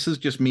 and this is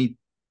just me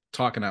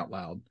talking out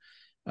loud,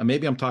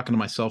 maybe I'm talking to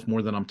myself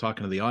more than I'm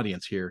talking to the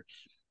audience here.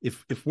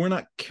 If we're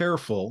not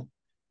careful,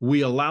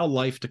 we allow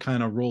life to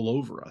kind of roll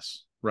over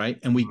us, right?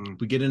 And we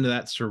get into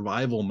that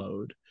survival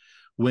mode,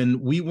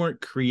 when we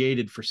weren't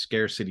created for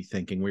scarcity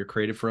thinking. We were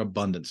created for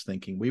abundance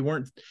thinking. We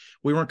weren't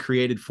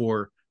created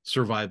for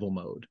survival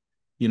mode.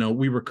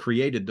 We were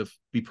created to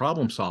be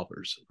problem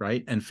solvers,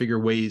 right? And figure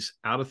ways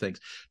out of things.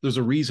 There's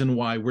a reason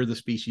why we're the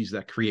species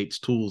that creates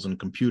tools and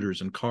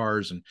computers and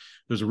cars. And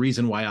there's a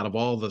reason why, out of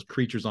all the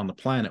creatures on the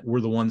planet, we're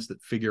the ones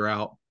that figure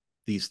out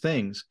these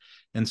things.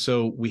 And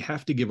so we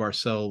have to give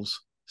ourselves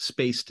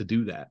space to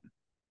do that.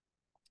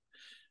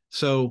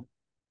 So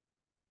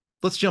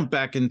let's jump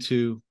back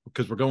into,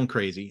 because we're going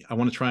crazy, I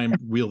want to try and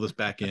reel this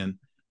back in.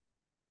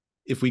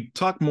 If we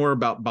talk more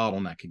about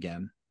bottleneck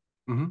again,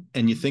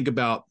 and you think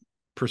about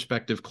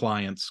prospective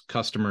clients,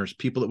 customers,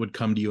 people that would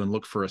come to you and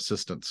look for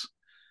assistance,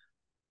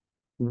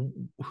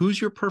 who's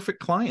your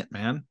perfect client,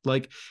 man?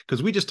 Like,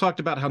 because we just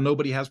talked about how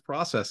nobody has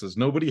processes,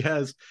 nobody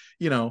has,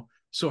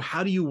 so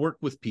how do you work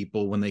with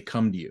people when they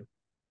come to you?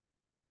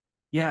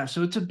 Yeah,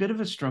 so it's a bit of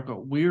a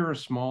struggle. We're a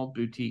small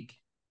boutique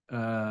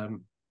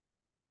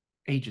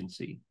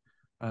agency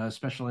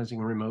specializing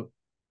in remote.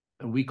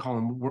 We call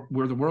them,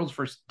 we're the world's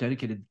first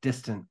dedicated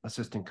distant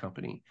assistant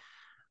company.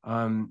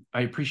 I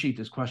appreciate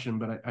this question,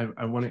 but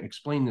I want to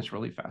explain this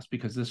really fast,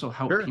 because this will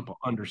help people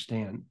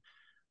understand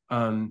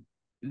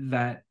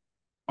that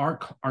our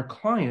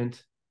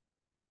client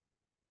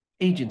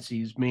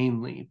agencies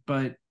mainly,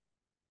 but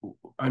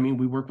I mean,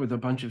 we work with a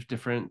bunch of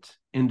different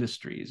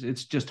industries.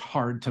 It's just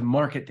hard to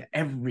market to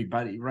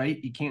everybody, right?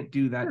 You can't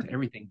do that to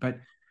everything. But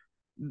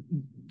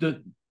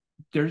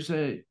there's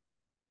a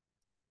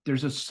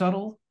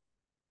subtle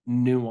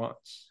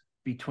nuance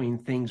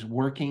between things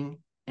working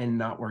and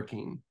not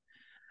working.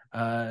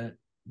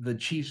 The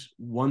Chiefs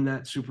won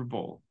that Super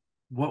Bowl.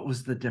 What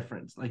was the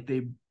difference? Like,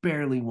 they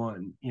barely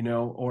won,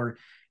 or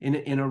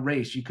in a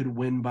race, you could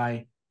win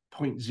by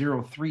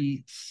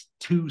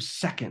 0.032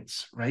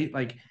 seconds, right?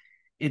 Like,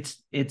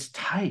 it's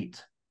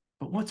tight.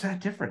 But what's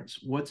that difference?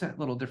 What's that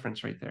little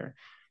difference right there?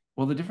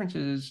 Well, the difference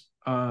is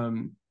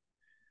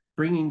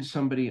bringing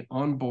somebody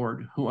on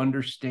board who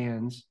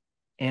understands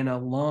and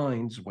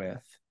aligns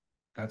with,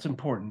 that's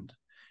important,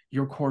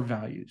 your core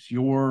values,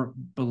 your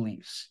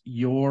beliefs,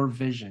 your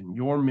vision,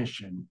 your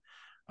mission,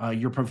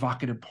 your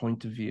provocative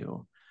point of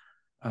view.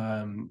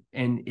 And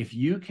if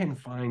you can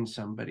find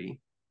somebody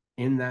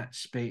in that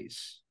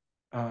space,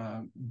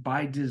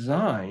 by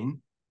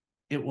design,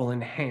 it will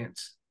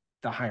enhance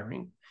the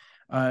hiring.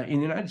 In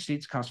the United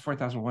States, it costs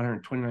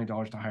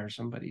 $4,129 to hire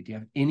somebody. Do you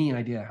have any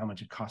idea how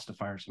much it costs to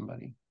fire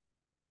somebody?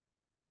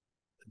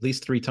 At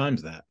least 3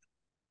 times that.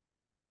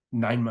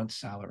 9 months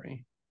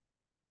salary.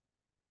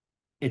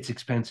 It's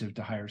expensive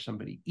to hire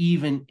somebody,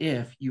 even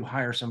if you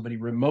hire somebody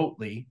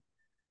remotely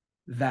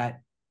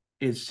that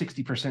is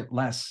 60%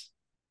 less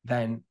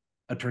than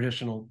a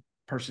traditional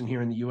person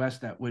here in the US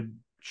that would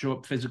show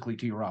up physically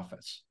to your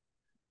office,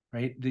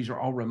 right? These are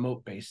all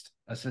remote-based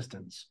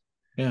assistants.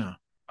 Yeah.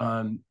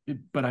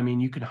 But I mean,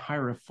 you can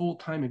hire a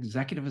full-time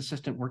executive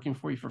assistant working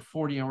for you for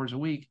 40 hours a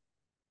week.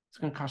 It's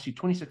going to cost you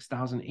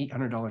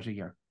 $26,800 a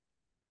year.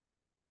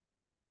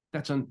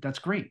 That's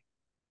great.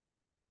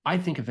 I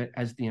think of it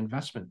as the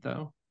investment,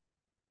 though.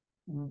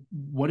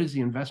 What is the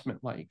investment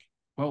like?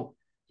 Well,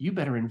 you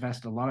better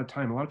invest a lot of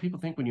time. A lot of people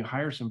think when you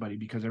hire somebody,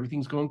 because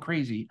everything's going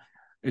crazy,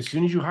 as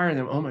soon as you hire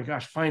them, oh my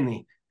gosh,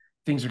 finally,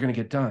 things are going to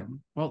get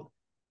done. Well,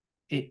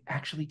 it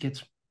actually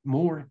gets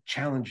more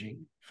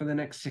challenging for the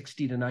next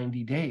 60 to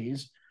 90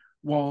 days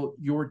while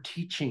you're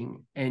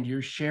teaching and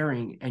you're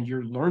sharing and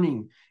you're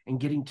learning and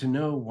getting to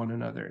know one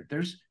another.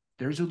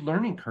 There's a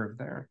learning curve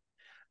there.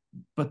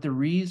 But the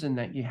reason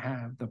that you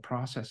have the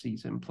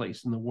processes in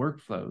place and the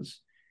workflows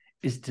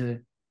is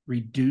to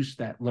reduce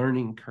that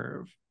learning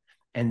curve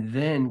and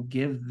then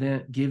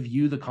give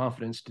you the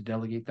confidence to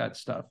delegate that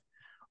stuff.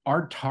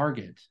 Our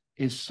target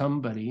is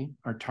somebody,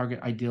 our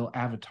target ideal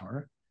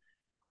avatar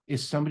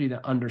is somebody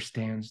that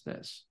understands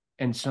this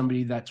and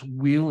somebody that's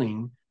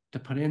willing to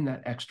put in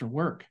that extra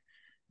work.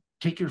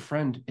 Take your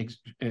friend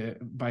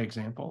by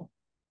example.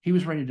 He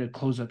was ready to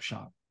close up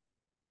shop.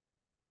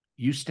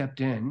 You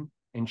stepped in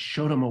and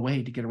showed him a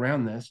way to get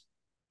around this.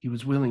 He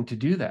was willing to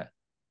do that.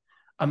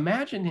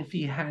 Imagine if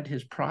he had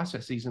his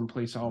processes in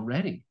place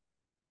already.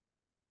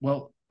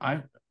 Well,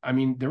 I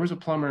mean, there was a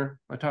plumber.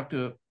 I talked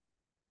to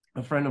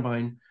a friend of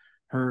mine.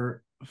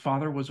 Her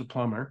father was a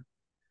plumber,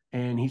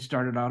 and he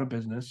started out a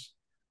business.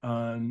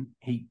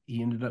 He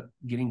ended up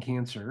getting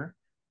cancer,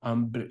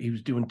 but he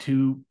was doing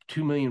 $2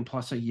 million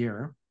plus a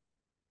year.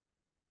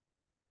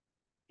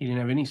 He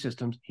didn't have any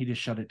systems. He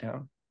just shut it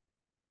down.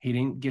 He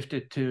didn't gift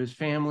it to his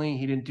family.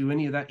 He didn't do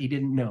any of that. He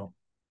didn't know.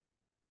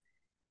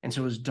 And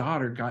so his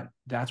daughter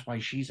that's why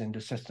she's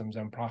into systems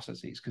and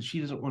processes, because she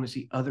doesn't want to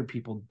see other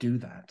people do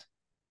that.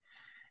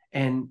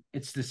 And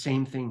it's the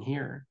same thing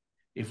here.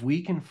 If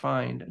we can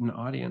find an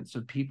audience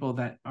of people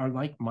that are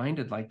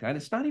like-minded like that,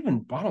 it's not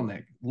even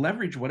bottleneck.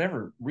 Leverage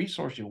whatever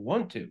resource you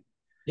want to.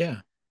 Yeah.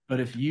 But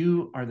if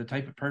you are the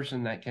type of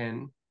person that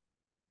can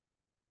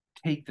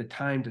take the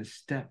time to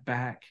step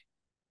back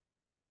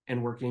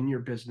and work in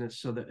your business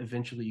so that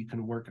eventually you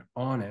can work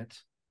on it,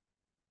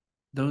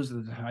 those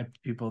are the type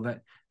of people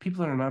that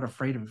are not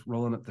afraid of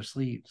rolling up their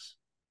sleeves,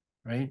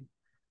 right?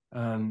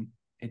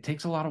 It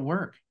takes a lot of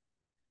work,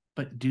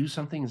 but do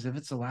something as if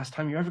it's the last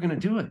time you're ever going to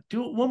do it.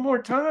 Do it one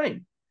more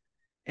time,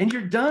 and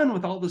you're done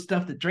with all the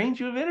stuff that drains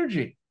you of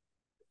energy.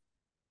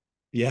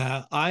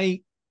 Yeah,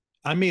 I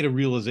made a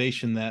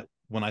realization that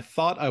when I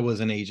thought I was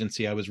an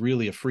agency, I was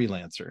really a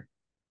freelancer,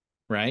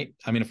 right?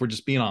 I mean, if we're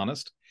just being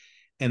honest.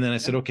 And then I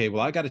said, okay,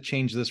 well, I got to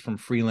change this from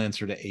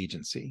freelancer to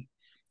agency.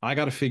 I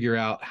got to figure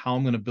out how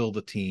I'm going to build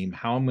a team,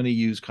 how I'm going to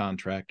use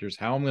contractors,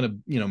 how I'm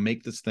going to,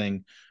 make this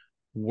thing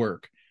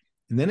work.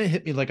 And then it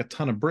hit me like a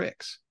ton of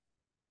bricks.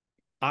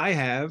 I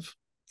have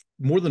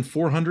more than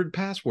 400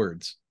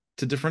 passwords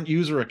to different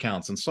user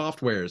accounts and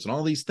softwares and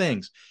all these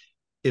things.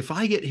 If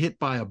I get hit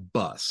by a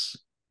bus,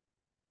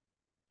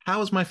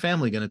 how is my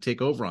family going to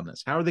take over on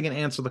this? How are they going to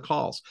answer the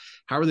calls?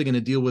 How are they going to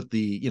deal with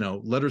the,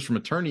 letters from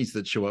attorneys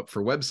that show up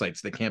for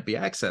websites that can't be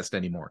accessed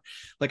anymore?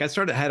 Like, I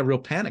had a real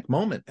panic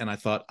moment, and I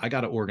thought, I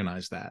got to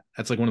organize that.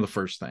 That's like one of the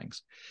first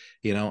things,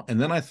 and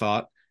then I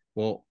thought,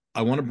 well,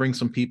 I want to bring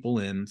some people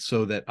in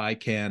so that I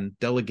can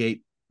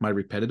delegate my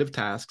repetitive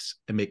tasks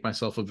and make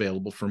myself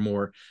available for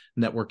more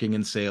networking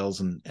and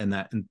sales and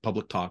that and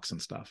public talks and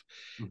stuff.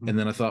 Mm-hmm. And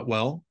then I thought,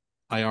 well,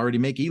 I already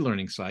make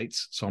e-learning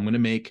sites, so I'm going to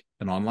make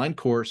an online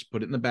course,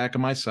 put it in the back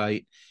of my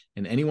site,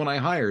 and anyone I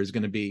hire is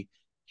going to be,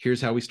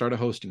 here's how we start a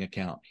hosting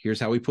account. Here's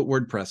how we put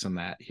WordPress in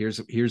that. Here's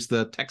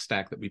the tech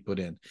stack that we put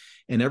in.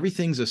 And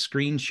everything's a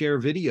screen share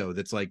video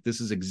that's like,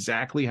 this is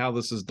exactly how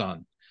this is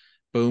done.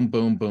 Boom,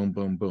 boom, boom,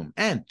 boom, boom.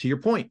 And to your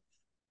point,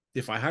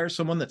 if I hire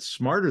someone that's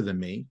smarter than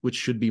me, which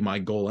should be my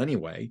goal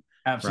anyway,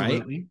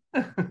 absolutely,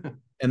 right?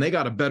 and they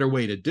got a better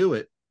way to do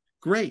it,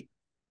 great.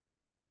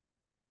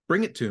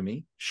 Bring it to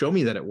me, show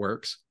me that it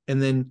works,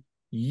 and then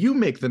you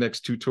make the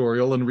next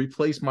tutorial and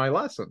replace my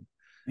lesson.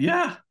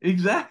 Yeah,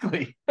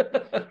 exactly.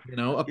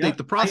 Update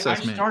the I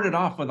process, man. started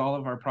off with all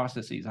of our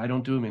processes. I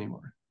don't do them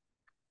anymore.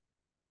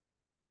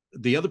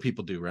 The other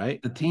people do,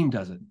 right? The team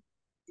does it.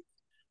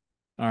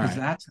 All because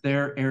right. that's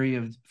their area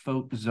of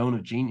zone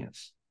of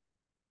genius.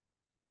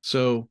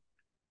 So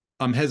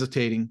I'm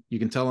hesitating. You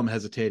can tell I'm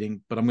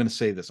hesitating, but I'm going to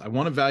say this. I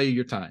want to value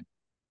your time,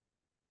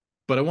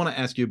 but I want to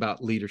ask you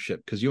about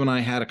leadership, because you and I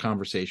had a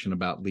conversation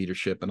about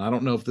leadership, and I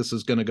don't know if this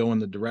is going to go in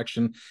the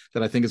direction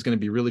that I think is going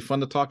to be really fun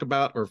to talk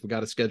about, or if we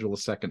got to schedule a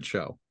second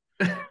show.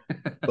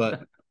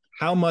 But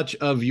how much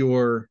of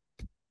your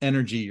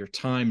energy, your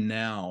time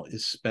now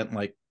is spent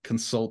like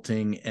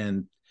consulting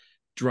and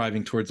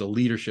driving towards a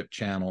leadership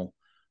channel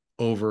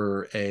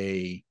over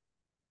a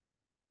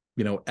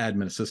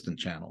admin assistant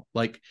channel?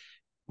 Like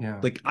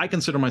I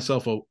consider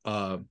myself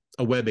a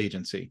web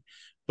agency,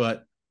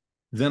 but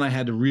then I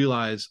had to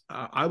realize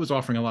I was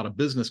offering a lot of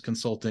business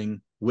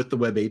consulting with the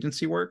web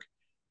agency work.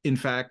 In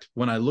fact,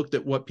 when I looked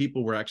at what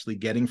people were actually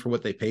getting for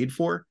what they paid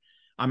for,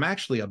 I'm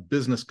actually a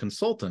business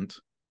consultant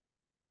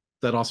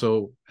that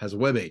also has a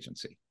web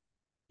agency.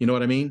 You know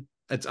what I mean?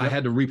 I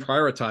had to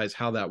reprioritize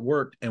how that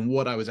worked and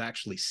what I was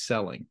actually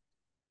selling.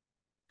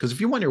 Because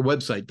if you want your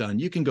website done,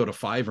 you can go to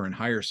Fiverr and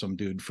hire some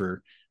dude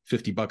for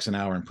 $50 an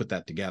hour and put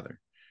that together.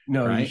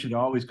 No, right? You should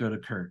always go to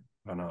Kurt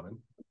Van Onen.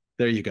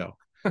 There you go.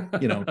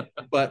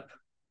 But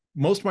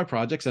most of my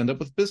projects end up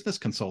with business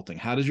consulting.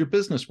 How does your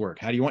business work?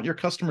 How do you want your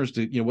customers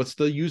to, what's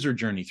the user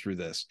journey through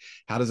this?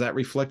 How does that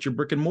reflect your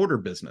brick and mortar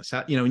business?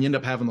 And you end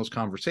up having those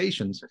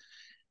conversations,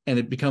 and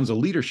it becomes a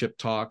leadership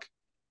talk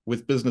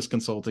with business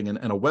consulting,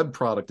 and a web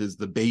product is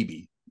the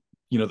baby,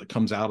 that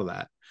comes out of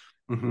that.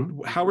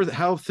 Mm-hmm. How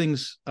have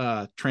things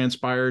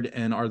transpired,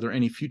 and are there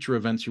any future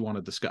events you want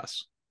to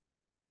discuss?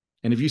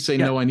 And if you say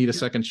no, I need a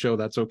second show,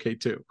 that's okay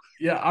too.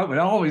 Yeah, I would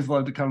always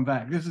love to come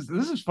back. This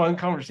is fun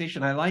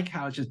conversation. I like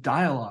how it's just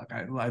dialogue.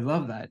 I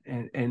love that,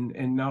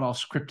 and not all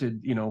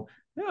scripted.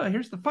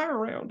 Here's the fire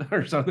round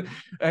or something.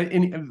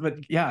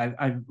 But yeah,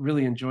 I've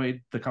really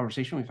enjoyed the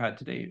conversation we've had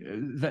today.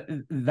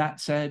 That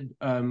said,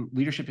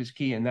 leadership is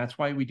key, and that's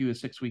why we do a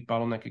 6-week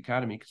Bottleneck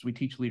Academy, because we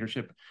teach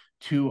leadership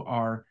to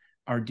our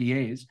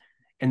DAs,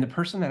 and the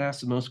person that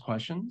asks the most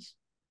questions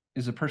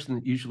is the person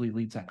that usually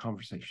leads that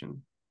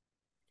conversation.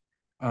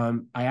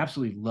 I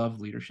absolutely love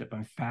leadership.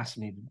 I'm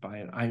fascinated by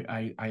it.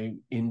 I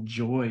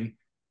enjoy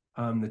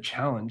the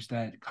challenge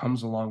that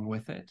comes along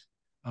with it.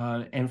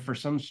 And for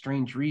some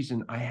strange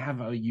reason, I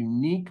have a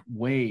unique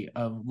way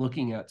of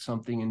looking at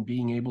something and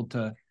being able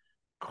to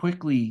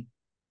quickly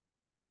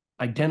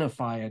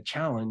identify a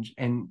challenge.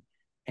 And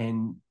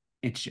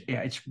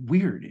it's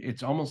weird.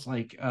 It's almost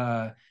like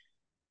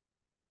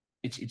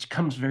it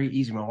comes very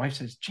easy. My wife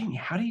says, "Jamie,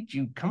 how did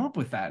you come up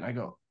with that?" And I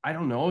go, "I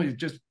don't know. It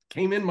just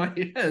came in my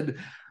head."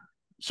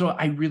 So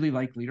I really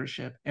like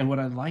leadership. And what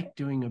I like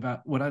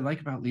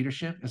about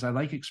leadership is I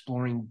like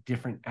exploring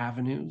different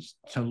avenues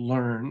to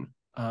learn.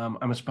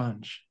 I'm a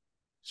sponge.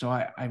 So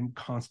I'm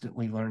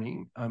constantly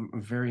learning.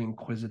 I'm very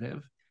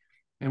inquisitive.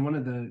 And one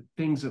of the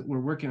things that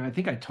we're working on, I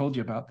think I told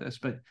you about this,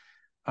 but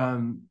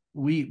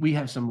we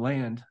have some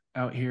land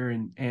out here,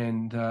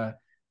 and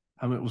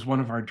it was one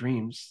of our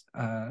dreams.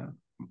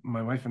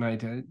 My wife and I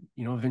to,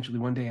 eventually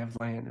one day have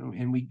land,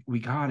 and we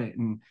got it.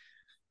 And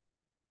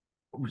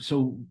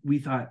so we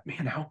thought,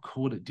 man, how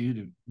cool would it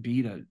do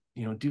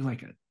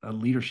like a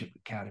leadership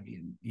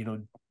academy,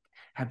 and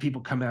have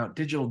people come out,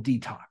 digital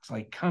detox,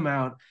 like come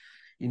out,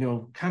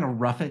 kind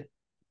of rough it,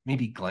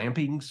 maybe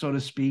glamping, so to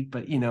speak,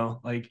 but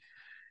like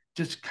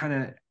just kind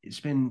of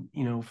spend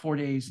 4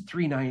 days,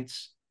 3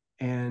 nights,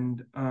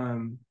 and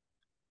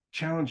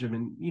challenge them.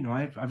 And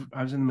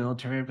I was in the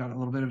military. I've got a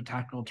little bit of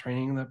tactical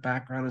training in the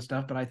background and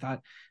stuff, but I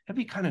thought that'd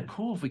be kind of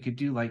cool if we could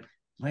do like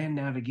land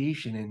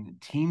navigation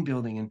and team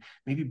building, and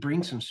maybe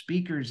bring some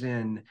speakers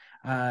in,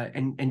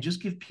 and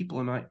just give people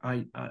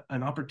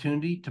an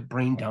opportunity to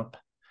brain dump,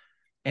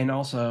 and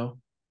also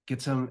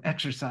get some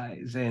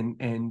exercise, and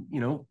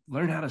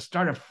learn how to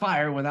start a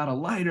fire without a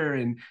lighter,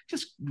 and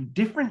just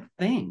different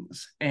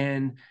things,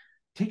 and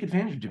take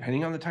advantage,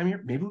 depending on the time of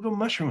year. Maybe we'll go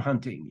mushroom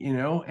hunting,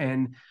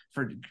 and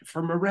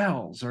for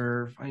morels,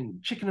 or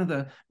find chicken of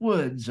the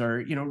woods,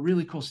 or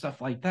really cool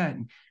stuff like that,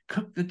 and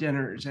cook the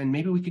dinners, and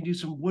maybe we can do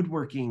some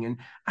woodworking, and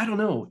I don't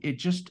know,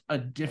 it's just a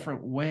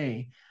different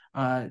way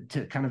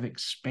to kind of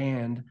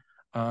expand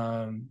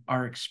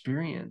our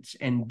experience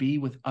and be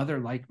with other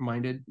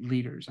like-minded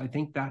leaders. I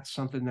think that's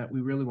something that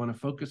we really want to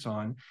focus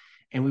on.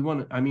 And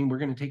we're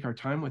going to take our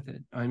time with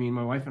it.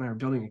 My wife and I are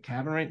building a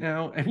cabin right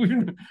now, and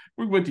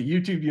we went to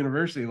YouTube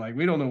University. Like,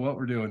 we don't know what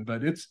we're doing,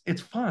 but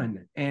it's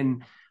fun.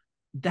 And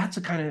that's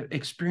a kind of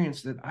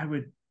experience that I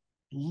would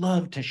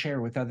love to share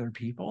with other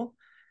people,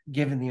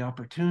 given the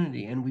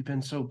opportunity. And we've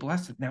been so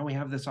blessed that now we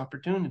have this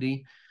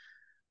opportunity.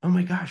 Oh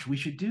my gosh, we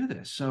should do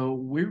this. So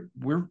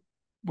we're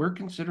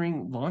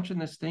considering launching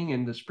this thing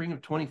in the spring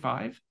of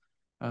 2025,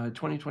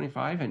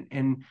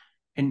 and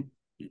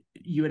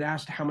you had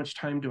asked how much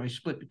time do I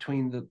split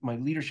between my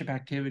leadership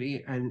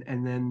activity and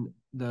then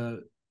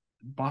the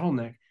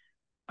bottleneck.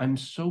 I'm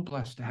so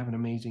blessed to have an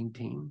amazing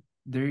team.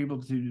 They're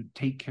able to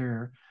take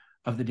care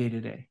of the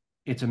day-to-day.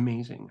 It's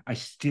amazing. I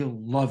still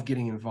love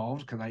getting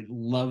involved because I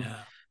love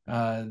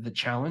the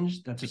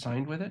challenge that's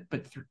assigned with it.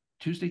 But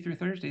Tuesday through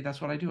Thursday,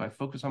 that's what I do. I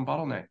focus on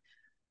bottleneck.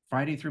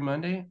 Friday through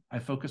Monday, I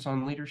focus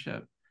on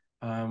leadership.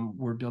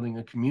 We're building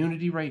a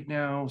community right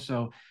now.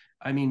 So,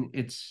 I mean,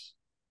 it's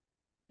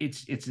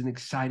an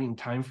exciting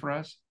time for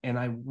us. And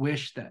I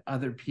wish that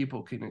other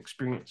people can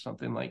experience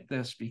something like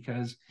this,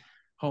 because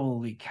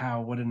holy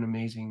cow, what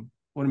amazing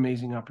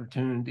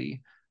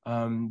opportunity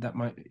that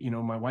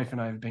my wife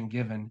and I have been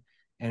given,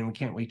 and we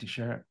can't wait to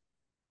share it.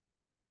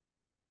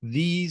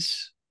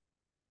 These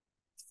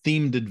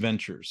themed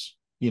adventures,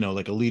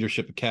 like a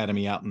leadership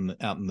academy out in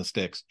the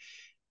sticks,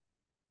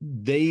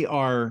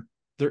 they're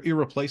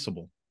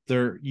irreplaceable.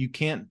 You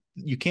can't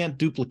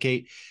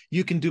duplicate.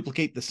 You can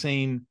duplicate the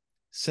same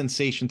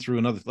sensation through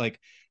another. Like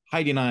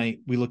Heidi and I,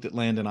 we looked at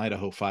land in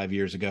Idaho 5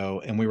 years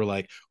ago, and we were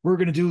like, we're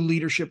going to do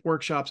leadership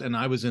workshops. And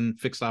I was in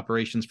fixed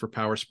operations for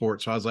power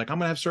sports. So I was like, I'm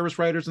going to have service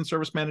writers and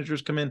service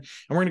managers come in, and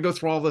we're going to go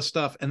through all this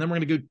stuff. And then we're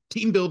going to go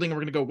team building, and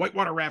we're going to go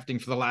whitewater rafting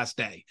for the last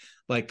day.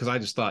 Like, cause I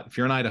just thought, if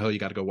you're in Idaho, you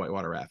got to go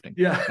whitewater rafting.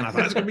 Yeah. And I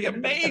thought it's going to be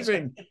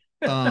amazing.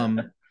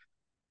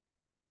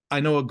 I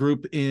know a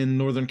group in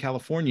Northern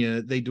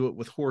California, they do it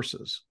with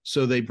horses.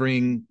 So they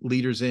bring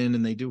leaders in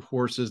and they do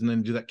horses, and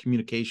then do that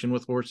communication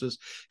with horses.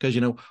 Because,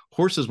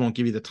 horses won't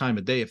give you the time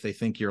of day if they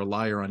think you're a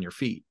liar on your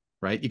feet,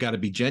 right? You got to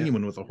be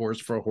genuine with a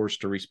horse for a horse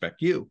to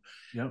respect you.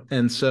 Yep.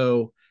 And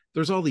so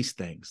there's all these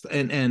things.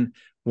 And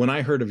when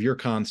I heard of your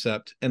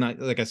concept, and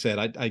like I said,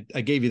 I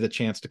gave you the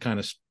chance to kind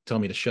of tell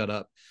me to shut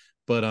up,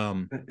 but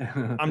I'm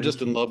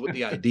just in love with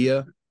the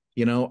idea.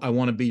 I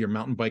want to be your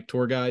mountain bike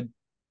tour guide.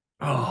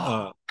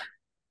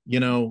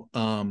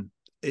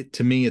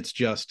 To me, it's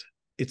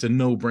a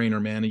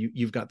no-brainer, man.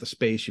 You've got the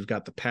space, you've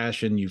got the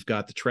passion, you've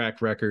got the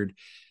track record,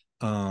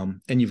 and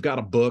you've got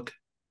a book,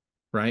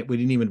 right? We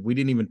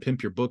didn't even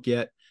pimp your book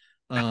yet.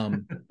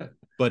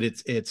 But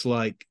it's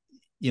like,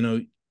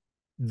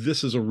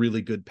 this is a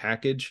really good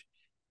package.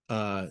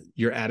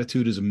 Your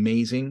attitude is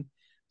amazing.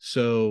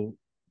 So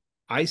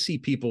I see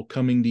people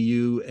coming to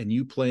you and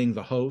you playing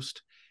the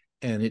host,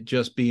 and it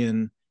just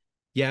being,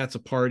 yeah, it's a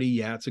party.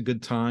 Yeah, it's a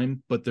good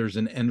time, but there's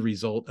an end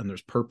result and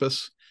there's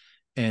purpose.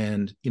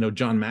 And,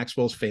 John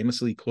Maxwell's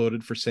famously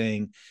quoted for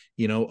saying,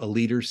 a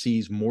leader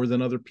sees more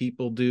than other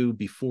people do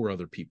before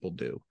other people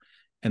do.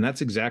 And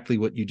that's exactly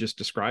what you just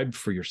described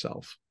for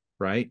yourself.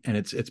 Right. And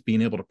it's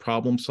being able to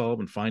problem solve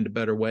and find a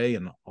better way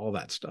and all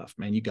that stuff,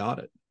 man. You got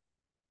it.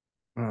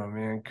 Oh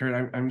man,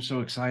 Kurt, I'm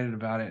so excited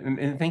about it,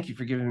 and thank you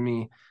for giving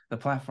me the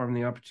platform,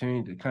 the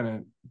opportunity to kind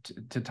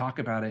of to talk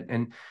about it.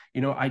 And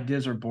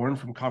ideas are born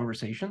from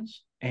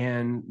conversations,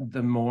 and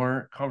the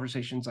more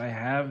conversations I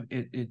have,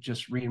 it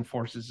just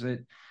reinforces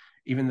it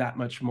even that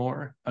much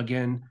more.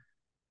 Again,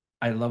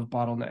 I love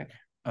Bottleneck.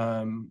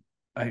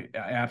 I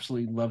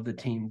absolutely love the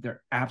team.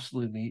 They're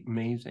absolutely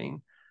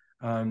amazing,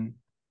 and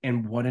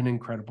what an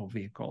incredible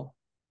vehicle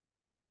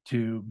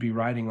to be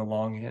riding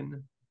along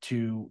in,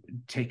 to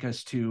take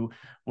us to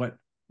what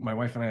my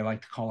wife and I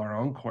like to call our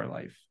encore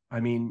life.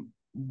 I mean,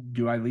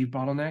 do I leave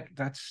Bottleneck?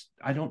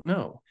 I don't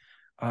know.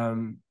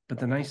 But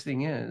the nice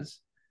thing is,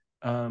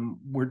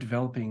 we're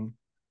developing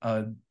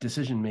a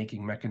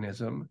decision-making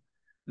mechanism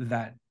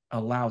that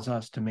allows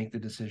us to make the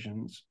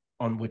decisions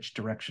on which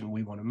direction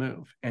we want to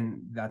move. And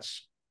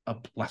that's a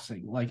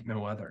blessing like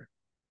no other.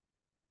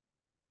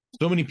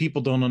 So many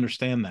people don't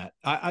understand that.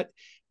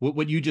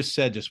 What you just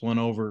said just went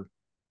over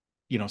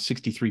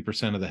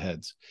 63% of the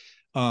heads.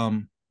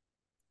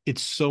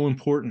 It's so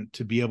important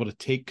to be able to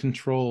take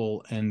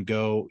control and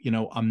go,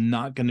 I'm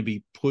not going to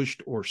be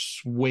pushed or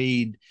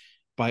swayed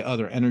by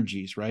other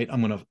energies, right?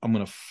 I'm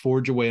going to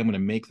forge away. I'm going to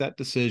make that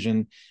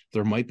decision.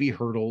 There might be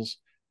hurdles,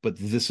 but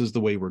this is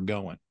the way we're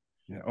going.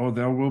 Yeah. Oh,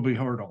 there will be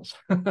hurdles.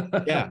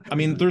 Yeah. I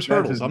mean, there's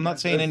hurdles. I'm not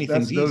saying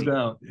anything's easy.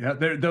 No doubt. Yeah.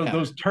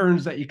 Those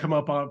turns that you come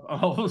up on,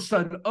 all of a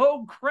sudden,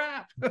 oh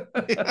crap.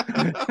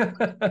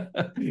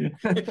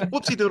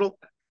 Whoopsie doodle.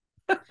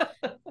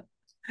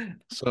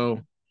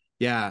 So,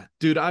 yeah,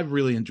 dude, I've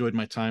really enjoyed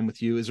my time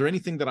with you. Is there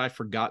anything that I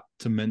forgot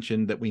to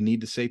mention that we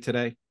need to say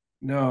today?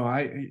 No,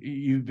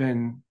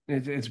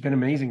 it's been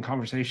amazing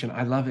conversation.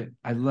 I love it.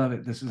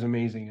 This is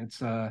amazing.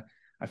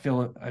 I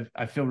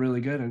feel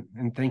really good,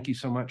 and thank you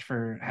so much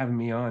for having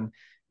me on.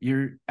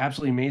 You're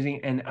absolutely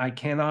amazing, and I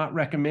cannot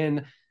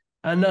recommend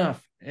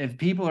enough. If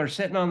people are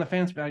sitting on the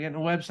fence about getting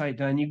a website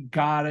done, you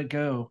gotta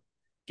go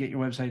get your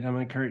website done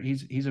with Kurt.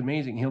 He's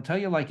amazing. He'll tell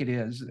you like it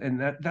is, and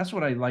that's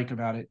what I like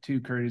about it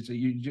too, Kurt. Is that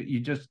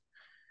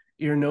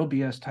you're a no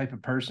BS type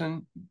of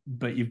person,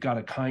 but you've got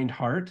a kind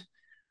heart.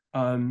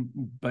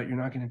 But you're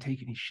not going to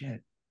take any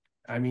shit.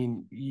 I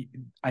mean,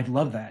 I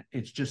love that.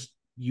 It's just,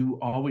 you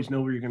always know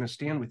where you're going to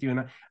stand with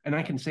you. And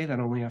I can say that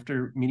only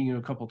after meeting you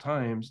a couple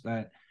times,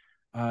 that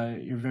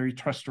you're very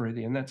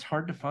trustworthy, and that's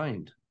hard to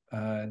find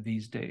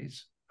these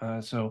days.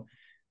 So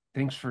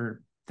thanks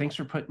for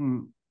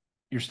putting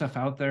your stuff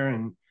out there,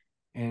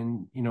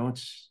 and you know,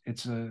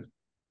 it's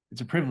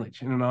a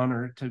privilege and an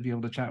honor to be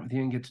able to chat with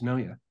you and get to know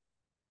you.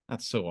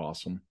 That's so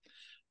awesome.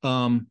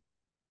 Um,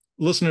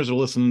 Listeners are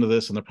listening to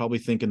this and they're probably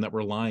thinking that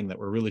we're lying, that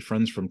we're really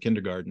friends from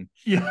kindergarten.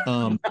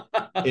 Yeah.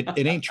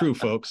 It ain't true,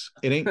 folks.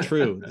 It ain't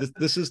true.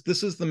 This is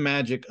the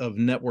magic of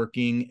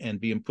networking and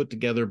being put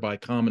together by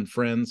common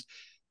friends.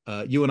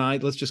 You and I,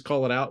 let's just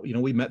call it out. You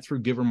know, we met through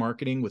Giver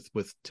Marketing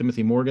with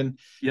Timothy Morgan.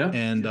 Yeah.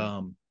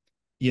 And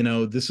you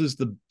know, this is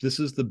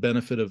the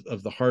benefit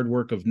of the hard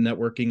work of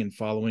networking and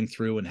following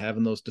through and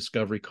having those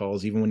discovery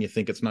calls, even when you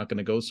think it's not going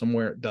to go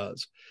somewhere, it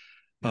does.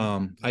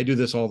 I do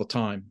this all the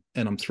time,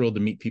 and I'm thrilled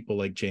to meet people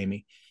like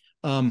Jaime.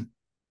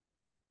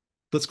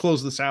 Let's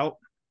close this out.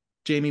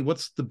 Jaime,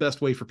 what's the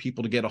best way for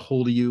people to get a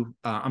hold of you?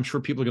 I'm sure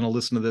people are going to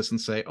listen to this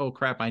and say, oh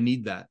crap, I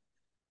need that.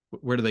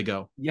 Where do they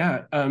go?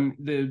 Yeah.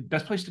 The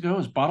best place to go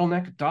is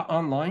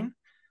bottleneck.online.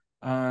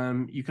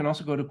 You can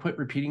also go to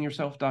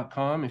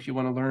quitrepeatingyourself.com if you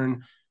want to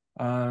learn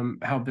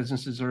how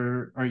businesses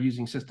are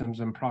using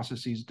systems and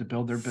processes to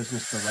build their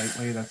business the right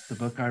way. That's the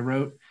book I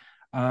wrote.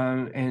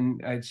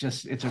 And it's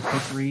a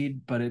quick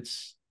read, but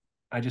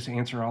I just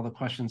answer all the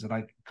questions that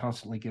I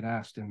constantly get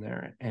asked in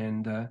there,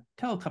 and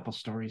tell a couple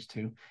stories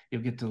too.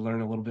 You'll get to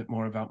learn a little bit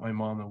more about my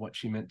mom and what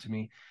she meant to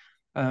me.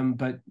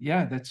 But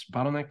yeah, that's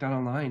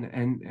bottleneck.online,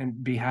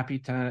 and be happy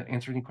to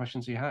answer any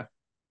questions you have.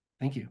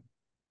 Thank you.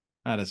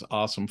 That is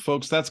awesome,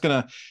 folks. That's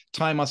going to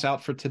time us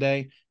out for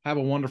today. Have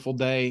a wonderful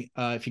day.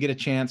 If you get a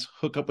chance,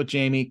 hook up with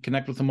Jaime,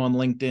 connect with him on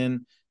LinkedIn,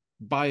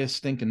 buy a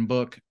stinking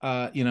book,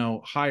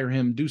 hire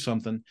him, do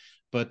something.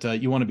 But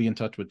you want to be in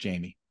touch with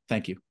Jaime.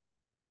 Thank you.